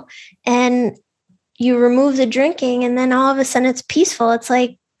lifestyle. And you remove the drinking and then all of a sudden it's peaceful. It's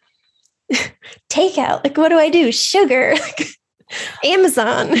like takeout. Like, what do I do? Sugar,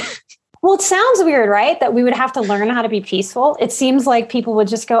 Amazon. Well, it sounds weird, right? That we would have to learn how to be peaceful. It seems like people would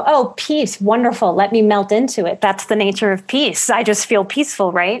just go, oh, peace, wonderful. Let me melt into it. That's the nature of peace. I just feel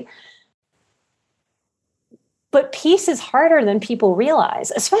peaceful, right? But peace is harder than people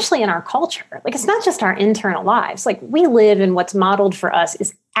realize, especially in our culture. Like, it's not just our internal lives. Like, we live in what's modeled for us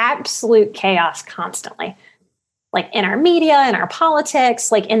is absolute chaos constantly. Like in our media, in our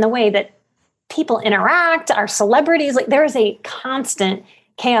politics, like in the way that people interact, our celebrities, like there is a constant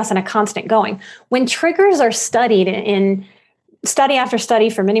chaos and a constant going. When triggers are studied in study after study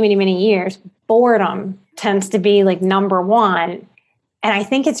for many, many, many years, boredom tends to be like number one. And I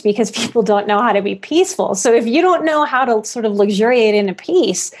think it's because people don't know how to be peaceful. So if you don't know how to sort of luxuriate in a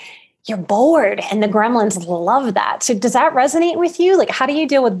peace, you're bored. And the gremlins love that. So does that resonate with you? Like, how do you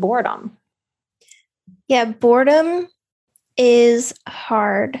deal with boredom? Yeah, boredom is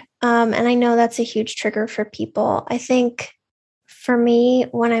hard. And I know that's a huge trigger for people. I think for me,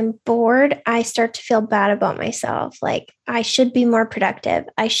 when I'm bored, I start to feel bad about myself. Like, I should be more productive.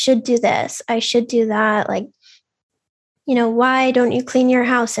 I should do this. I should do that. Like, you know, why don't you clean your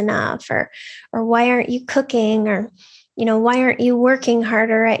house enough? Or why aren't you cooking? Or, you know, why aren't you working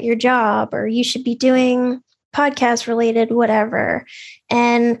harder at your job? Or you should be doing podcast related, whatever.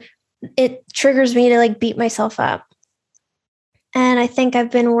 And it triggers me to like beat myself up. And I think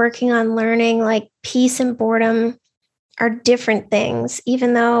I've been working on learning like peace and boredom are different things,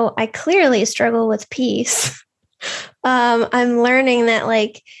 even though I clearly struggle with peace. I'm learning that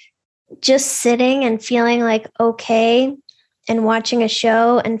like just sitting and feeling like okay and watching a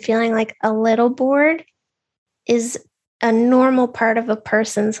show and feeling like a little bored is a normal part of a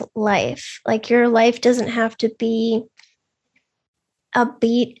person's life. Like your life doesn't have to be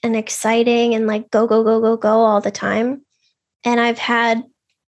upbeat and exciting and like go, go, go, go, go all the time. And I've had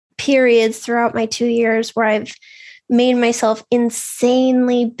periods throughout my 2 years where I've made myself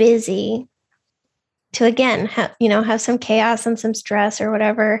insanely busy to, again, have some chaos and some stress or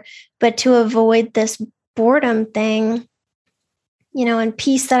whatever, but to avoid this boredom thing, you know, and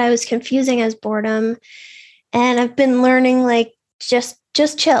peace that I was confusing as boredom. And I've been learning like, just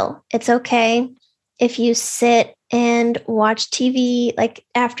chill. It's okay if you sit and watch TV. Like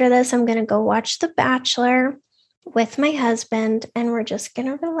after this, I'm going to go watch The Bachelor with my husband and we're just going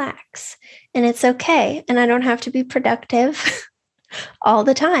to relax and it's okay. And I don't have to be productive all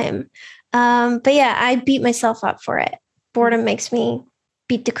the time. But yeah, I beat myself up for it. Boredom makes me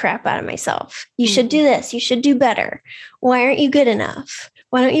beat the crap out of myself. You should do this. You should do better. Why aren't you good enough?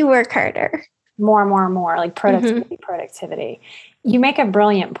 Why don't you work harder? More, like productivity. You make a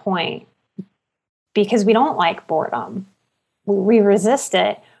brilliant point because we don't like boredom. We resist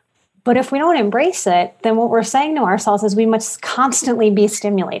it. But if we don't embrace it, then what we're saying to ourselves is we must constantly be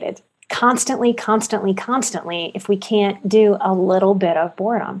stimulated. Constantly, if we can't do a little bit of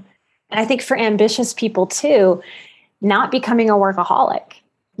boredom. And I think for ambitious people too, not becoming a workaholic,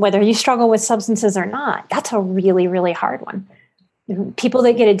 whether you struggle with substances or not, that's a really, really hard one. People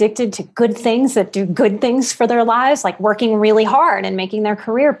that get addicted to good things, that do good things for their lives, like working really hard and making their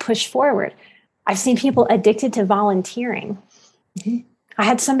career push forward. I've seen people addicted to volunteering. Mm-hmm. I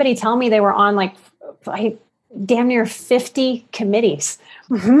had somebody tell me they were on like damn near 50 committees.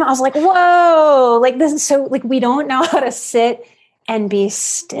 Mm-hmm. I was like, whoa, like this is so like, we don't know how to sit and be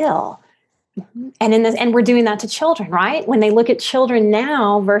still. Mm-hmm. And we're doing that to children, right? When they look at children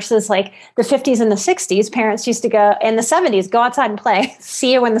now versus like the 50s and the 60s, parents used to go in the 70s, go outside and play,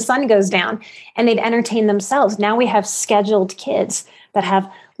 see you when the sun goes down, and they'd entertain themselves. Now we have scheduled kids that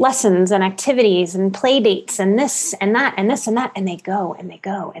have lessons and activities and play dates and this and that and this and that. And they go and they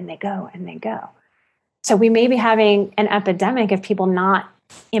go and they go and they go. So we may be having an epidemic of people not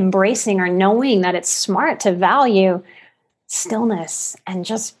embracing or knowing that it's smart to value stillness and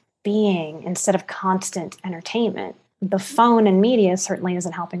just being instead of constant entertainment. The phone and media certainly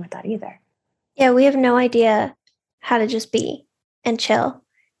isn't helping with that either. Yeah, we have no idea how to just be and chill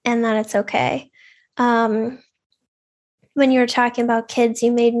and that it's okay. When you were talking about kids,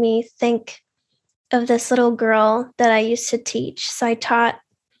 you made me think of this little girl that I used to teach. So I taught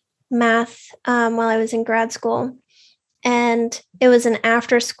math while I was in grad school, and it was an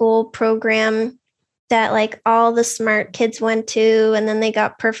after-school program that like all the smart kids went to, and then they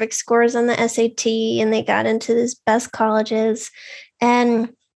got perfect scores on the SAT and they got into these best colleges,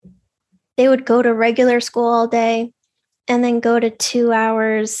 and they would go to regular school all day and then go to 2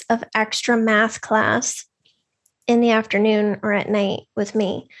 hours of extra math class in the afternoon or at night with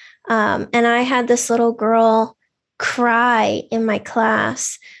me. And I had this little girl cry in my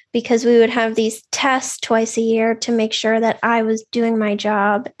class because we would have these tests twice a year to make sure that I was doing my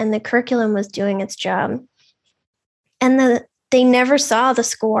job and the curriculum was doing its job. And they never saw the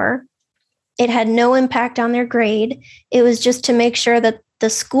score. It had no impact on their grade. It was just to make sure that the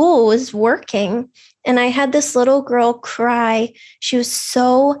school was working. And I had this little girl cry. She was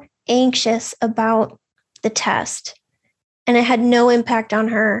so anxious about the test, and it had no impact on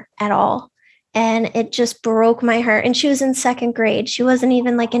her at all. And it just broke my heart. And she was in 2nd grade. She wasn't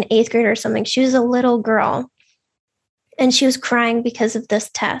even like in 8th grade or something. She was a little girl. And she was crying because of this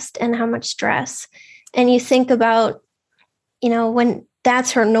test and how much stress. And you think about, when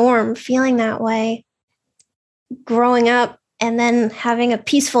that's her norm, feeling that way, growing up and then having a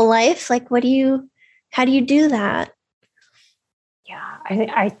peaceful life, like how do you do that? Yeah,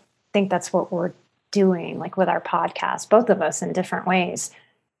 I think that's what we're doing, like with our podcast, both of us in different ways,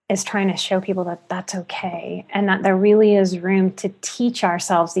 is trying to show people that that's okay, and that there really is room to teach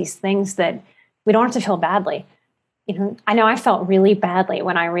ourselves these things that we don't have to feel badly. I know I felt really badly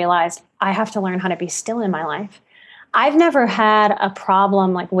when I realized I have to learn how to be still in my life. I've never had a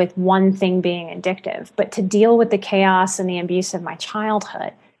problem like with one thing being addictive, but to deal with the chaos and the abuse of my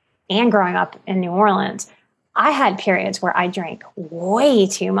childhood and growing up in New Orleans, I had periods where I drank way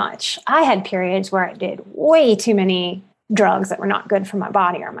too much. I had periods where I did way too many drugs that were not good for my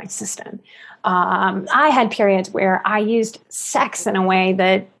body or my system. I had periods where I used sex in a way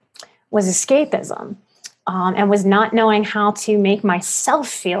that was escapism, and was not knowing how to make myself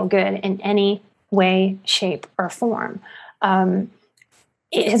feel good in any way, shape, or form.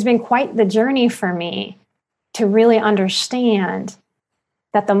 It has been quite the journey for me to really understand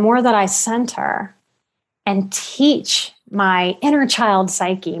that the more that I center and teach my inner child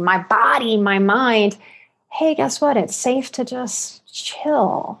psyche, my body, my mind, hey, guess what? It's safe to just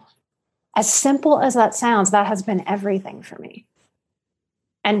chill. As simple as that sounds, that has been everything for me.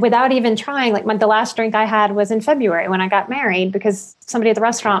 And without even trying, like the last drink I had was in February when I got married because somebody at the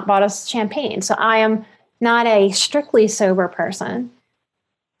restaurant bought us champagne. So I am not a strictly sober person,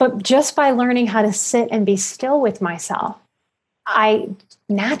 but just by learning how to sit and be still with myself, I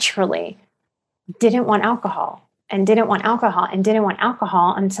naturally didn't want alcohol and didn't want alcohol and didn't want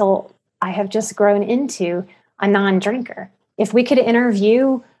alcohol until I have just grown into a non-drinker. If we could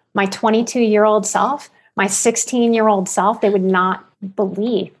interview my 22-year-old self, my 16-year-old self, they would not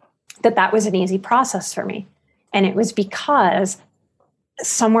believe that that was an easy process for me. And it was because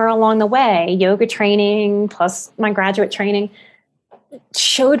somewhere along the way, yoga training plus my graduate training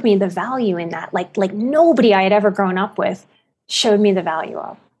showed me the value in that. Like nobody I had ever grown up with showed me the value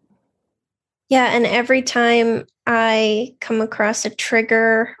of. Yeah. And every time I come across a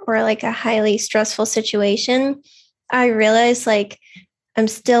trigger or like a highly stressful situation, I realize like I'm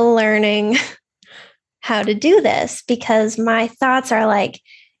still learning how to do this, because my thoughts are like,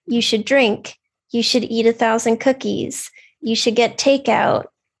 you should drink, you should eat 1,000 cookies, you should get takeout,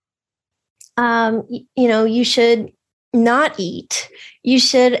 you should not eat, you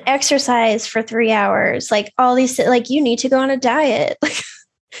should exercise for 3 hours, like all these, like you need to go on a diet. Like,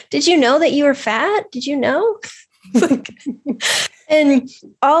 did you know that you were fat? Did you know? And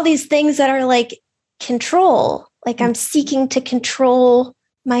all these things that are like control, like I'm seeking to control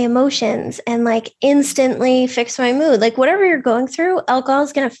my emotions and like instantly fix my mood. Like whatever you're going through, alcohol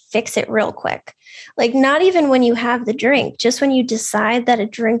is going to fix it real quick. Like not even when you have the drink, just when you decide that a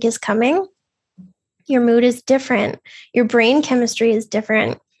drink is coming, your mood is different. Your brain chemistry is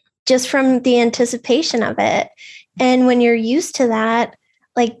different just from the anticipation of it. And when you're used to that,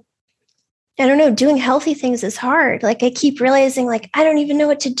 like, I don't know, doing healthy things is hard. Like I keep realizing like, I don't even know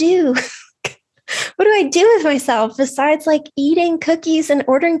what to do. What do I do with myself besides like eating cookies and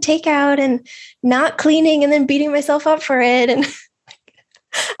ordering takeout and not cleaning and then beating myself up for it? And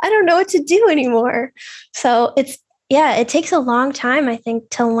I don't know what to do anymore. So it takes a long time, I think,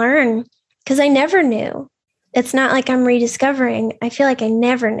 to learn, because I never knew. It's not like I'm rediscovering. I feel like I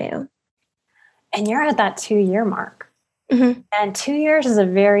never knew. And you're at that 2-year mark. Mm-hmm. And 2 years is a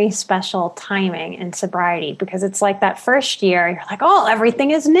very special timing in sobriety, because it's like that first year, you're like, oh,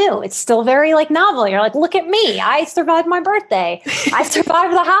 everything is new. It's still very like novel. You're like, look at me. I survived my birthday. I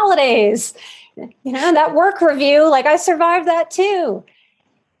survived the holidays. That work review, like I survived that too.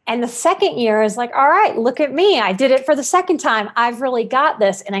 And the second year is like, all right, look at me. I did it for the second time. I've really got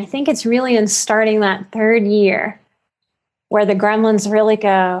this. And I think it's really in starting that third year where the gremlins really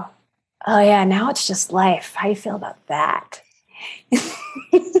go, oh yeah, now it's just life. How do you feel about that?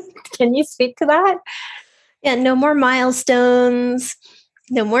 Can you speak to that? Yeah, no more milestones,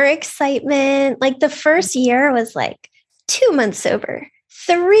 no more excitement. Like the first year was like 2 months sober,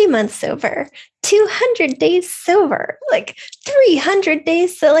 3 months sober, 200 days sober, like 300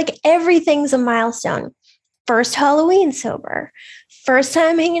 days. So like everything's a milestone. First Halloween sober, first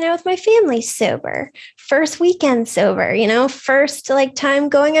time hanging out with my family sober, first weekend sober, first like time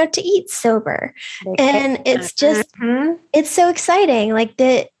going out to eat sober. And it's just, it's so exciting. Like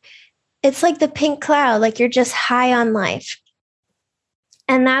it's like the pink cloud, like you're just high on life.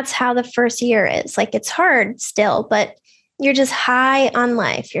 And that's how the first year is. Like it's hard still, but you're just high on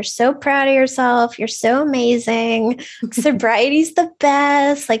life. You're so proud of yourself. You're so amazing. Sobriety's the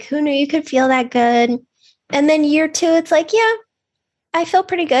best. Like who knew you could feel that good? And then year 2, it's like, yeah, I feel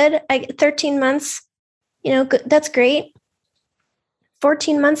pretty good. 13 months, good, that's great.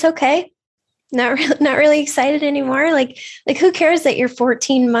 14 months, okay. Not really excited anymore. Like who cares that you're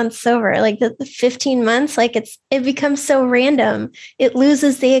 14 months sober? Like the 15 months, like it becomes so random. It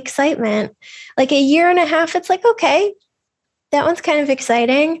loses the excitement. Like a year and a half, it's like, okay, that one's kind of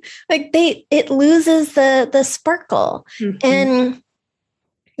exciting. Like it loses the sparkle. And,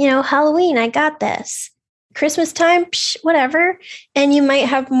 Halloween, I got this. Christmas time, whatever. And you might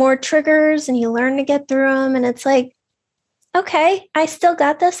have more triggers and you learn to get through them. And it's like, okay, I still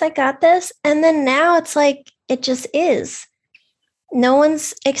got this. I got this. And then now it's like, it just is. No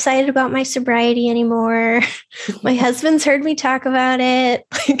one's excited about my sobriety anymore. My husband's heard me talk about it.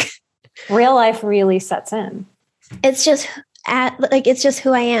 Like real life really sets in. It's just it's just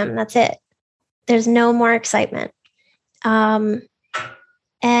who I am. That's it. There's no more excitement.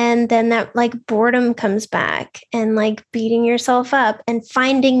 And then that like boredom comes back and like beating yourself up and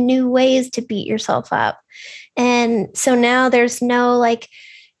finding new ways to beat yourself up. And so now there's no like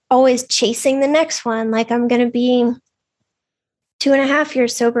always chasing the next one. Like I'm going to be 2.5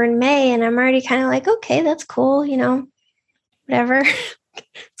 years sober in May. And I'm already kind of like, okay, that's cool. Whatever.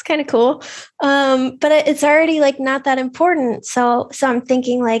 It's kind of cool. But it's already like not that important. So I'm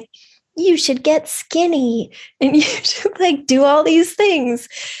thinking like, you should get skinny and you should like do all these things.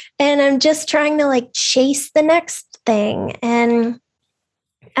 And I'm just trying to like chase the next thing. And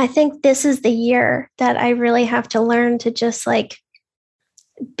I think this is the year that I really have to learn to just like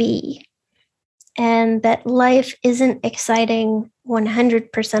be, and that life isn't exciting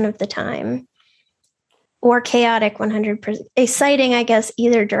 100% of the time or chaotic 100%. Exciting, I guess,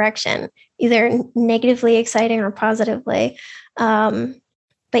 either direction, either negatively exciting or positively.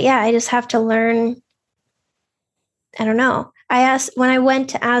 But yeah, I just have to learn. I don't know. When I went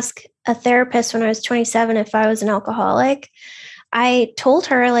to ask a therapist when I was 27 if I was an alcoholic, I told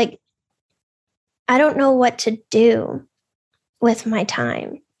her, like, I don't know what to do with my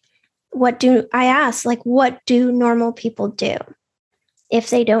time. I asked, like, what do normal people do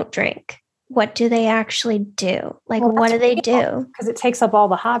if they don't drink? What do they actually do? Like, what do they do? Because it takes up all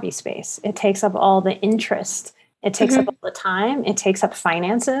the hobby space. It takes up all the interest. It takes up all the time. It takes up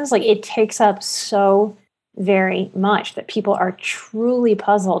finances. Like it takes up so very much that people are truly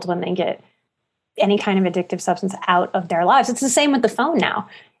puzzled when they get any kind of addictive substance out of their lives. It's the same with the phone now.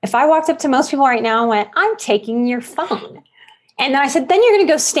 If I walked up to most people right now and went, I'm taking your phone. And then I said, then you're going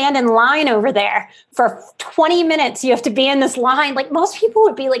to go stand in line over there for 20 minutes. You have to be in this line. Like most people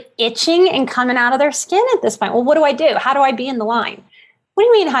would be like itching and coming out of their skin at this point. Well, what do I do? How do I be in the line? What do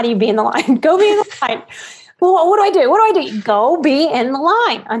you mean? How do you be in the line? Go be in the line. Well, what do I do? What do I do? Go be in the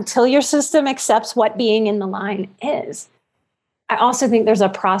line until your system accepts what being in the line is. I also think there's a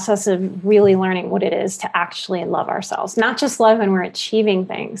process of really learning what it is to actually love ourselves, not just love when we're achieving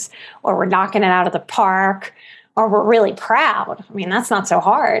things or we're knocking it out of the park or we're really proud. I mean, that's not so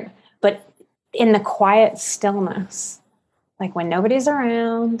hard, but in the quiet stillness, like when nobody's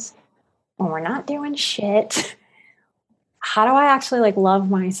around, when we're not doing shit, how do I actually like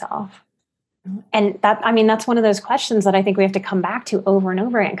love myself? And that's one of those questions that I think we have to come back to over and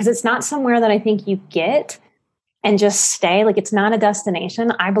over again, because it's not somewhere that I think you get and just stay. Like it's not a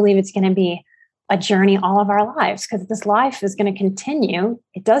destination. I believe it's going to be a journey all of our lives, because this life is going to continue.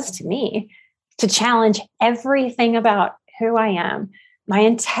 It does to me, to challenge everything about who I am, my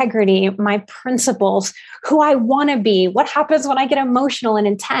integrity, my principles, who I want to be, what happens when I get emotional and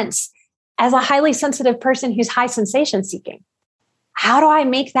intense as a highly sensitive person who's high sensation seeking. How do I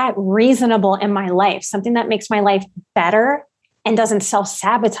make that reasonable in my life? Something that makes my life better and doesn't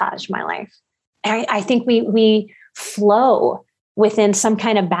self-sabotage my life. And I think we flow within some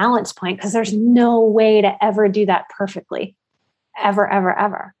kind of balance point, because there's no way to ever do that perfectly, ever, ever,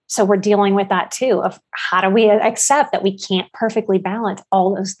 ever. So we're dealing with that too, of how do we accept that we can't perfectly balance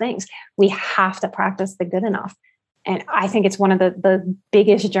all those things? We have to practice the good enough. And I think it's one of the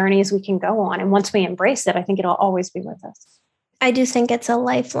biggest journeys we can go on. And once we embrace it, I think it'll always be with us. I do think it's a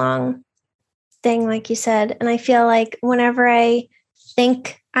lifelong thing, like you said. And I feel like whenever I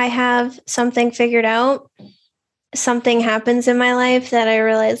think I have something figured out, something happens in my life that I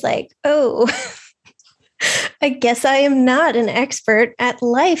realize like, oh, I guess I am not an expert at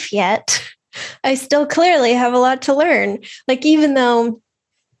life yet. I still clearly have a lot to learn. Like, even though,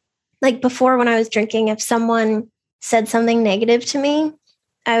 like before when I was drinking, if someone said something negative to me,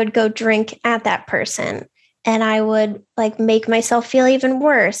 I would go drink at that person and I would like make myself feel even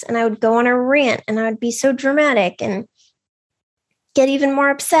worse. And I would go on a rant and I would be so dramatic and get even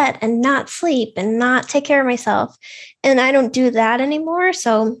more upset and not sleep and not take care of myself. And I don't do that anymore.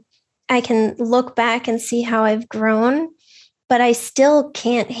 So I can look back and see how I've grown, but I still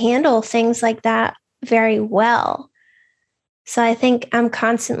can't handle things like that very well. So I think I'm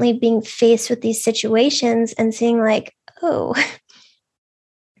constantly being faced with these situations and seeing like, oh,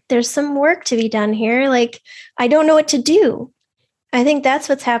 there's some work to be done here. Like, I don't know what to do. I think that's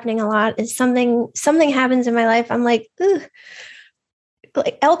what's happening a lot is something happens in my life. I'm like, ooh,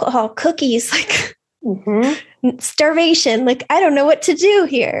 like alcohol, cookies, like starvation. Like, I don't know what to do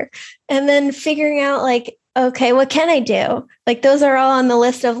here. And then figuring out like, okay, what can I do? Like, those are all on the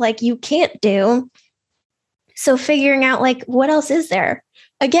list of like, you can't do. So figuring out like, what else is there?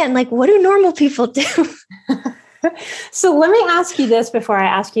 Again, like, what do normal people do? So let me ask you this before I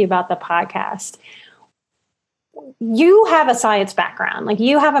ask you about the podcast. You have a science background, like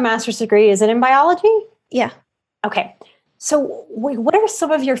you have a master's degree. Is it in biology? Yeah. Okay. So what are some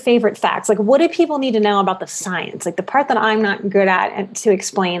of your favorite facts? Like, what do people need to know about the science? Like the part that I'm not good at and to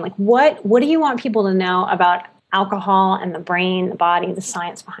explain, like what do you want people to know about alcohol and the brain, the body, the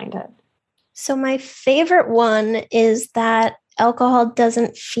science behind it? So my favorite one is that alcohol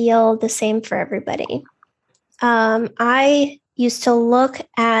doesn't feel the same for everybody. I used to look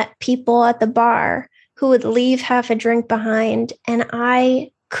at people at the bar who would leave half a drink behind, and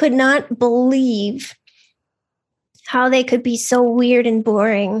I could not believe how they could be so weird and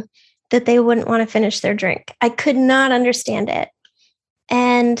boring that they wouldn't want to finish their drink. I could not understand it.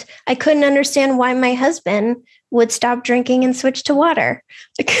 And I couldn't understand why my husband would stop drinking and switch to water.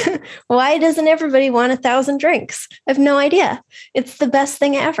 Like, why doesn't everybody want 1,000 drinks? I have no idea. It's the best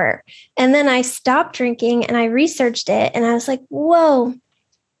thing ever. And then I stopped drinking and I researched it and I was like, whoa,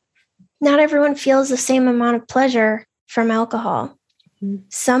 not everyone feels the same amount of pleasure from alcohol. Mm-hmm.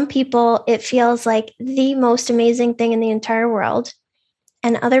 Some people, it feels like the most amazing thing in the entire world.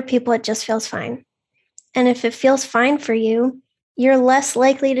 And other people, it just feels fine. And if it feels fine for you, you're less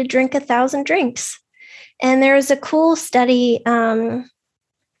likely to drink 1,000 drinks. And there was a cool study that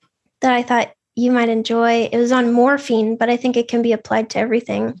I thought you might enjoy. It was on morphine, but I think it can be applied to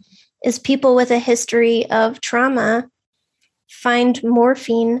everything. Is people with a history of trauma find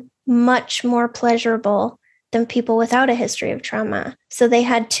morphine much more pleasurable than people without a history of trauma. So they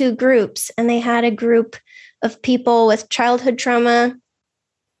had two groups, and they had a group of people with childhood trauma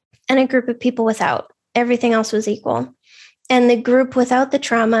and a group of people without. Everything else was equal. And the group without the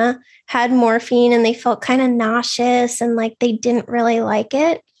trauma had morphine and they felt kind of nauseous and like they didn't really like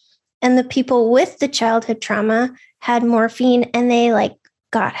it. And the people with the childhood trauma had morphine and they like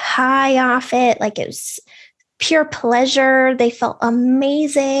got high off it. Like it was pure pleasure. They felt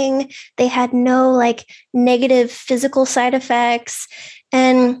amazing. They had no like negative physical side effects.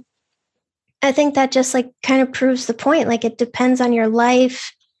 And I think that just like kind of proves the point. Like it depends on your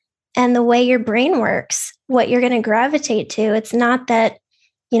life and the way your brain works, what you're going to gravitate to. It's not that,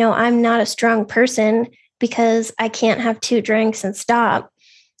 you know, I'm not a strong person because I can't have 2 drinks and stop.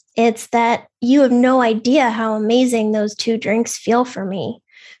 It's that you have no idea how amazing those 2 drinks feel for me.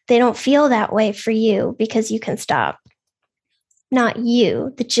 They don't feel that way for you because you can stop. Not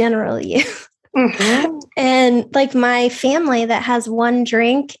you, the general you. Mm-hmm. And like my family that has 1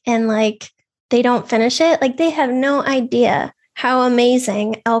 drink and like they don't finish it, like they have no idea how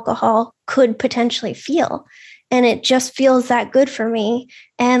amazing alcohol could potentially feel. And it just feels that good for me.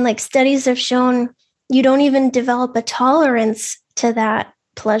 And like studies have shown you don't even develop a tolerance to that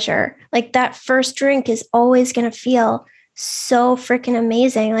pleasure. Like that first drink is always going to feel so freaking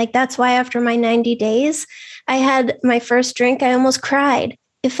amazing. Like that's why after my 90 days, I had my first drink. I almost cried.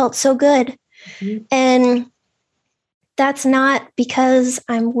 It felt so good. Mm-hmm. And that's not because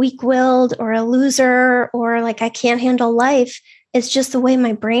I'm weak-willed or a loser or like I can't handle life. It's just the way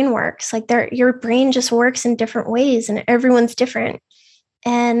my brain works. Like your brain just works in different ways and everyone's different.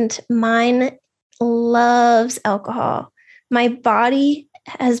 And mine loves alcohol. My body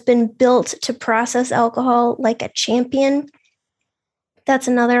has been built to process alcohol like a champion. That's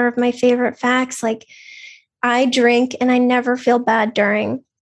another of my favorite facts. Like, I drink and I never feel bad during.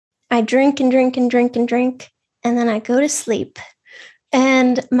 I drink and drink and drink and drink, and then I go to sleep.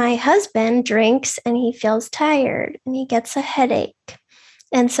 And my husband drinks and he feels tired and he gets a headache.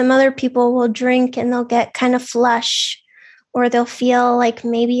 And some other people will drink and they'll get kind of flush, or they'll feel like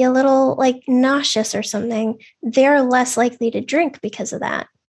maybe a little like nauseous or something. They're less likely to drink because of that.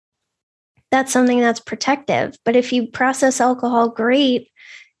 That's something that's protective. But if you process alcohol great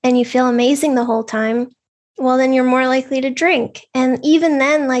and you feel amazing the whole time, well, then you're more likely to drink. And even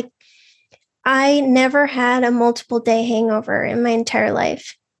then, like, I never had a multiple day hangover in my entire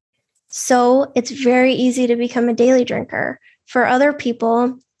life. So it's very easy to become a daily drinker. For other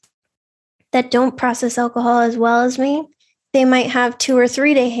people that don't process alcohol as well as me, they might have 2 or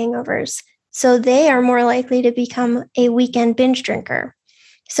 3 day hangovers. So they are more likely to become a weekend binge drinker.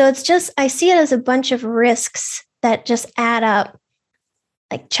 So it's just, I see it as a bunch of risks that just add up,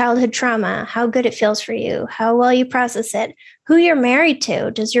 like childhood trauma, how good it feels for you, how well you process it, who you're married to,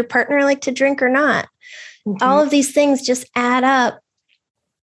 does your partner like to drink or not? Mm-hmm. All of these things just add up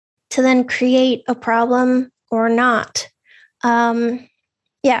to then create a problem or not.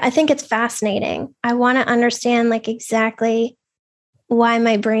 Yeah, I think it's fascinating. I want to understand like exactly why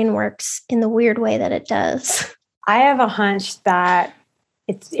my brain works in the weird way that it does. I have a hunch that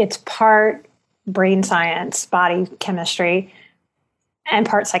it's part brain science, body chemistry, and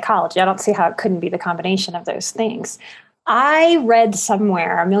part psychology. I don't see how it couldn't be the combination of those things. I read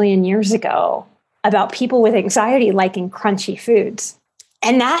somewhere a million years ago about people with anxiety liking crunchy foods.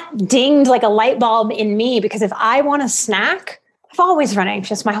 And that dinged like a light bulb in me, because if I want a snack, I've always run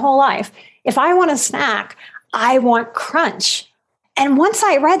anxious my whole life. If I want a snack, I want crunch. And once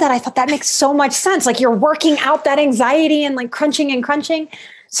I read that, I thought that makes so much sense. Like, you're working out that anxiety and like crunching and crunching.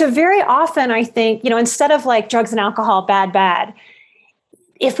 So very often I think, instead of like drugs and alcohol, bad,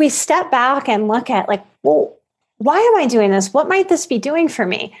 if we step back and look at like, well, why am I doing this? What might this be doing for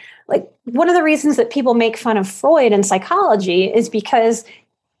me? Like, one of the reasons that people make fun of Freud in psychology is because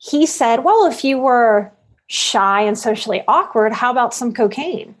he said, well, if you were shy and socially awkward, how about some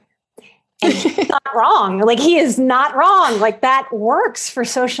cocaine? And he's not wrong. Like, he is not wrong. Like, that works for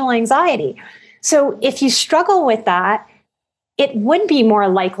social anxiety. So if you struggle with that, it would be more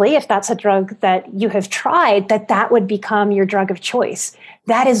likely, if that's a drug that you have tried, that would become your drug of choice.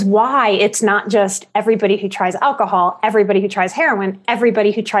 That is why it's not just everybody who tries alcohol, everybody who tries heroin,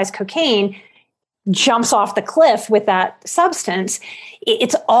 everybody who tries cocaine jumps off the cliff with that substance.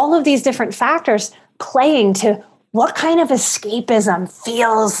 It's all of these different factors playing to what kind of escapism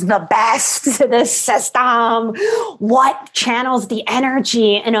feels the best to the system, what channels the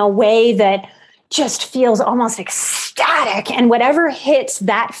energy in a way that just feels almost ecstatic. And whatever hits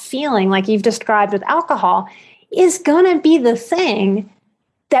that feeling, like you've described with alcohol, is going to be the thing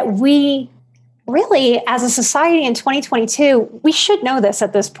that we really, as a society in 2022, we should know this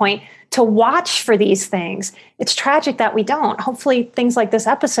at this point, to watch for these things. It's tragic that we don't. Hopefully things like this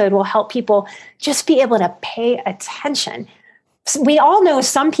episode will help people just be able to pay attention. We all know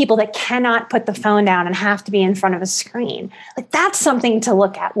some people that cannot put the phone down and have to be in front of a screen. Like, that's something to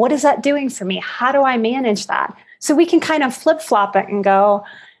look at. What is that doing for me? How do I manage that? So we can kind of flip-flop it and go,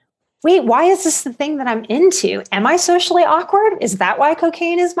 wait, why is this the thing that I'm into? Am I socially awkward? Is that why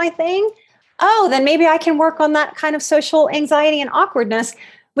cocaine is my thing? Oh, then maybe I can work on that kind of social anxiety and awkwardness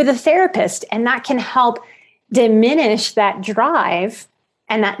with a therapist, and that can help diminish that drive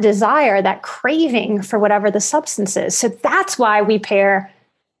and that desire, that craving for whatever the substance is. So that's why we pair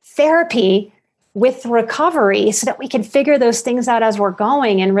therapy with recovery, so that we can figure those things out as we're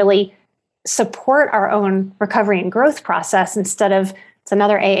going and really support our own recovery and growth process, instead of, it's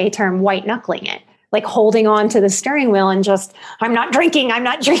another AA term, white knuckling it, like holding on to the steering wheel and just, I'm not drinking, I'm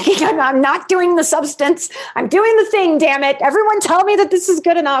not doing the substance, I'm doing the thing, damn it. Everyone tell me that this is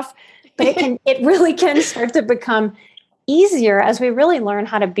good enough. But it really can start to become easier as we really learn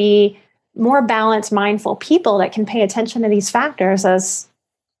how to be more balanced, mindful people that can pay attention to these factors as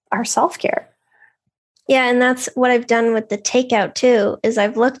our self-care. Yeah, and that's what I've done with the takeout too, is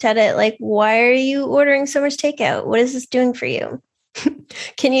I've looked at it like, why are you ordering so much takeout? What is this doing for you?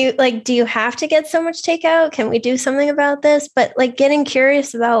 Can you, like, do you have to get so much takeout? Can we do something about this? But like, getting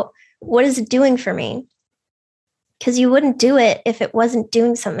curious about, what is it doing for me? Because you wouldn't do it if it wasn't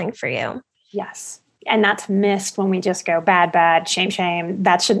doing something for you. Yes. And that's missed when we just go bad, bad, shame, shame.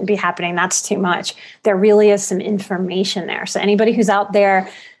 That shouldn't be happening. That's too much. There really is some information there. So anybody who's out there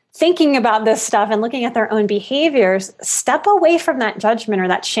thinking about this stuff and looking at their own behaviors, step away from that judgment or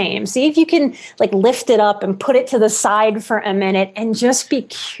that shame. See if you can like lift it up and put it to the side for a minute and just be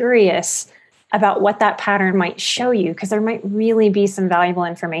curious about what that pattern might show you, because there might really be some valuable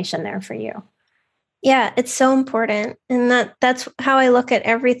information there for you. Yeah, it's so important. And that's how I look at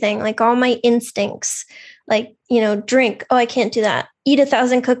everything, like all my instincts, like, drink. Oh, I can't do that. Eat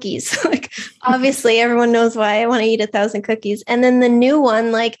 1,000 cookies. Like, obviously everyone knows why I want to eat 1,000 cookies. And then the new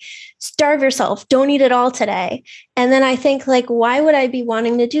one, like, starve yourself. Don't eat it all today. And then I think, like, why would I be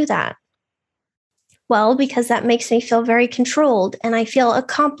wanting to do that? Well, because that makes me feel very controlled and I feel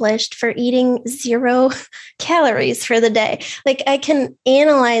accomplished for eating 0 calories for the day. Like, I can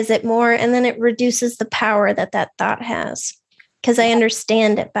analyze it more and then it reduces the power that thought has because I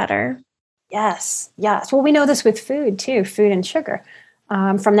understand it better. Yes. Well, we know this with food too, food and sugar,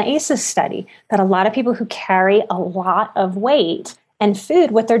 from the ACEs study, that a lot of people who carry a lot of weight and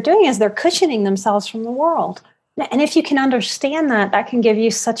food, what they're doing is they're cushioning themselves from the world. And if you can understand that, that can give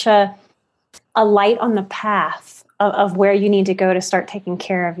you such a light on the path of where you need to go to start taking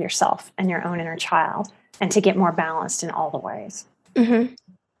care of yourself and your own inner child and to get more balanced in all the ways. Mm-hmm.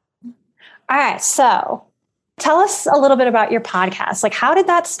 All right. So tell us a little bit about your podcast. Like, how did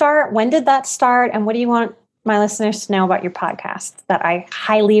that start? When did that start? And what do you want my listeners to know about your podcast that I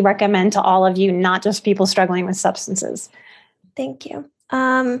highly recommend to all of you, not just people struggling with substances? Thank you.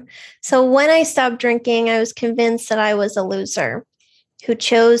 So when I stopped drinking, I was convinced that I was a loser who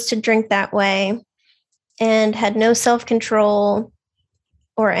chose to drink that way and had no self-control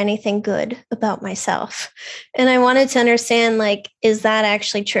or anything good about myself. And I wanted to understand, like, is that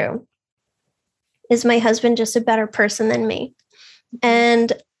actually true? Is my husband just a better person than me?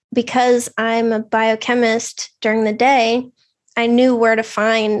 And because I'm a biochemist during the day, I knew where to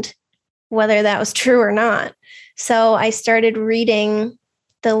find whether that was true or not. So I started reading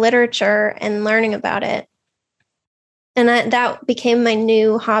the literature and learning about it. And that became my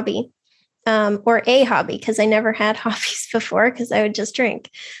new hobby, or a hobby, because I never had hobbies before because I would just drink.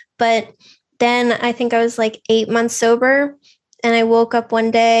 But then I think I was like 8 months sober and I woke up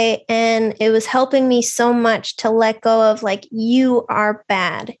one day and it was helping me so much to let go of, like, you are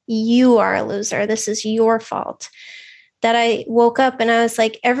bad. You are a loser. This is your fault. That I woke up and I was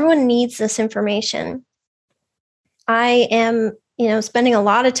like, everyone needs this information. I am, spending a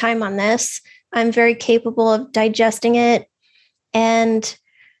lot of time on this. I'm very capable of digesting it, and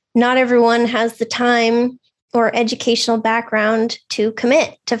not everyone has the time or educational background to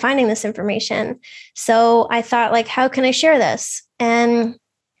commit to finding this information. So I thought, like, how can I share this? And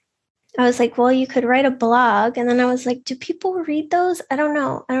I was like, well, you could write a blog. And then I was like, do people read those? I don't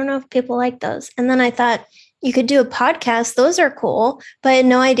know. I don't know if people like those. And then I thought you could do a podcast. Those are cool, but I had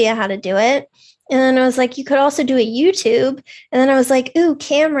no idea how to do it. And then I was like, you could also do a YouTube. And then I was like, ooh,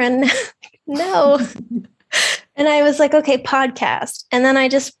 Cameron, no. And I was like, okay, podcast. And then I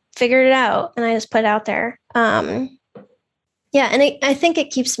just figured it out and I just put it out there. And I think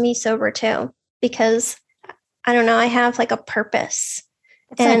it keeps me sober too, because I don't know, I have like a purpose.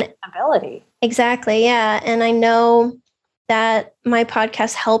 It's an accountability. Exactly. Yeah. And I know that my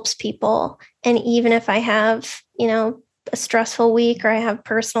podcast helps people. And even if I have, a stressful week or I have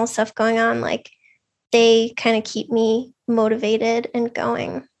personal stuff going on, like, they kind of keep me motivated and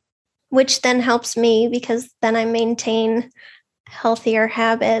going, which then helps me because then I maintain healthier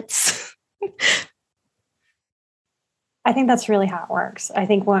habits. I think that's really how it works. I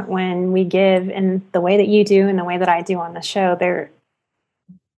think when we give in the way that you do and the way that I do on the show,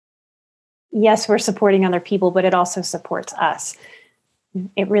 yes, we're supporting other people, but it also supports us.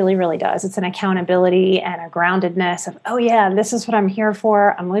 It really, really does. It's an accountability and a groundedness of, oh yeah, this is what I'm here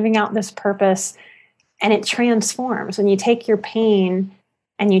for. I'm living out this purpose. And it transforms. When you take your pain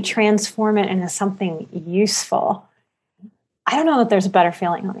and you transform it into something useful, I don't know that there's a better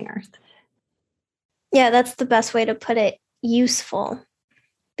feeling on the earth. Yeah, that's the best way to put it, useful.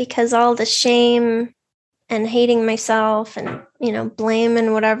 Because all the shame and hating myself and, blame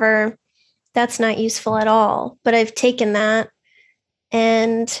and whatever, that's not useful at all. But I've taken that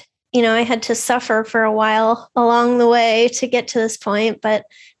and, I had to suffer for a while along the way to get to this point. But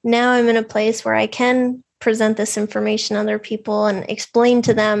now I'm in a place where I can present this information to other people and explain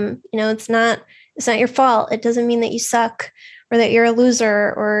to them, it's not your fault. It doesn't mean that you suck or that you're a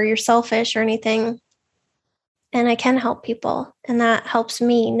loser or you're selfish or anything. And I can help people. And that helps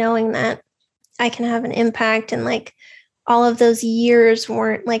me knowing that I can have an impact and, like, all of those years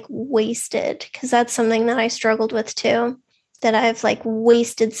weren't, like, wasted, because that's something that I struggled with too. that I've like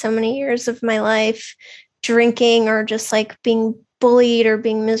wasted so many years of my life drinking or just like being bullied or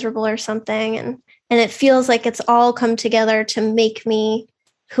being miserable or something. And it feels like it's all come together to make me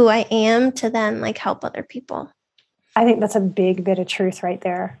who I am to then like help other people. I think that's a big bit of truth right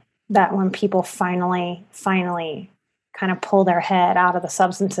there. That when people finally kind of pull their head out of the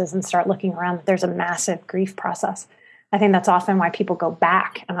substances and start looking around, that there's a massive grief process. I think that's often why people go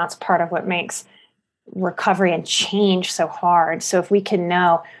back. And that's part of what makes recovery and change so hard. So if we can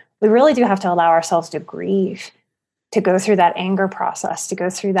know, we really do have to allow ourselves to grieve, to go through that anger process, to go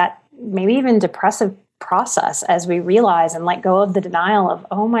through that maybe even depressive process as we realize and let go of the denial of,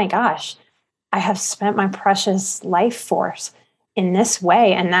 oh my gosh, I have spent my precious life force in this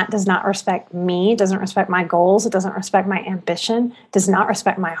way, and that does not respect me, doesn't respect my goals, it doesn't respect my ambition, does not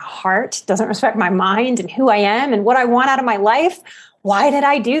respect my heart, doesn't respect my mind and who I am and what I want out of my life. Why did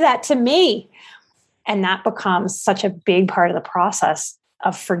I do that to me? And that becomes such a big part of the process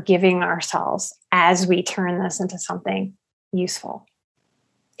of forgiving ourselves as we turn this into something useful.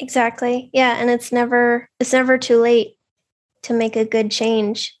 Exactly. Yeah. And it's never too late to make a good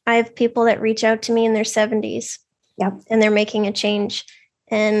change. I have people that reach out to me in their 70s. Yep. And they're making a change.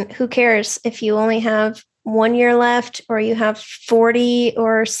 And who cares if you only have 1 year left or you have 40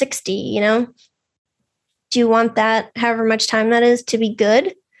 or 60, you know? Do you want that, however much time that is, to be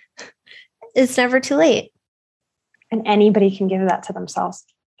good? It's never too late. And anybody can give that to themselves.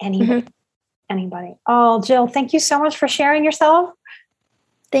 Anybody. Anybody. Oh, Jill, thank you so much for sharing yourself.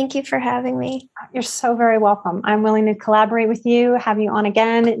 Thank you for having me. You're so very welcome. I'm willing to collaborate with you, have you on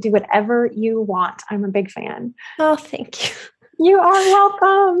again, do whatever you want. I'm a big fan. Oh, thank you. You are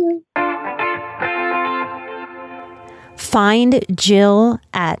welcome. Find Jill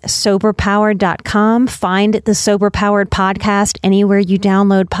at soberpowered.com. Find the Sober Powered podcast anywhere you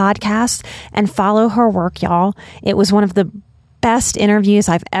download podcasts and follow her work, y'all. It was one of the best interviews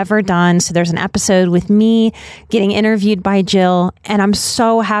I've ever done. So there's an episode with me getting interviewed by Jill, and I'm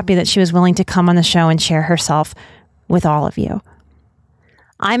so happy that she was willing to come on the show and share herself with all of you.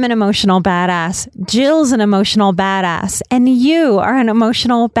 I'm an emotional badass. Jill's an emotional badass, and you are an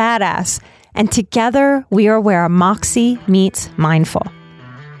emotional badass. And together we are where Moxie meets mindful.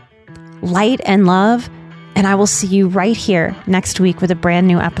 Light and love, and I will see you right here next week with a brand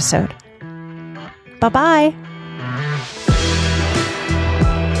new episode. Bye-bye.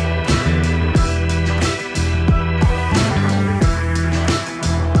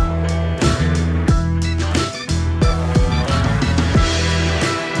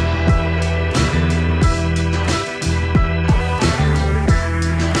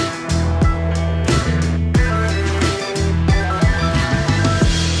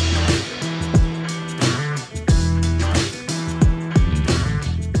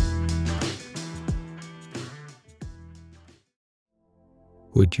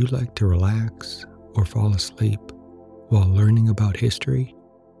 Would you like to relax or fall asleep while learning about history?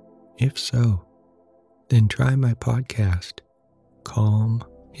 If so, then try my podcast, Calm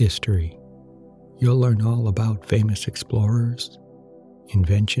History. You'll learn all about famous explorers,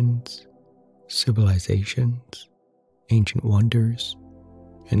 inventions, civilizations, ancient wonders,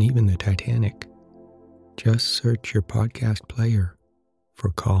 and even the Titanic. Just search your podcast player for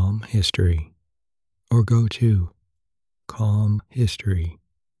Calm History or go to calmhistory.com.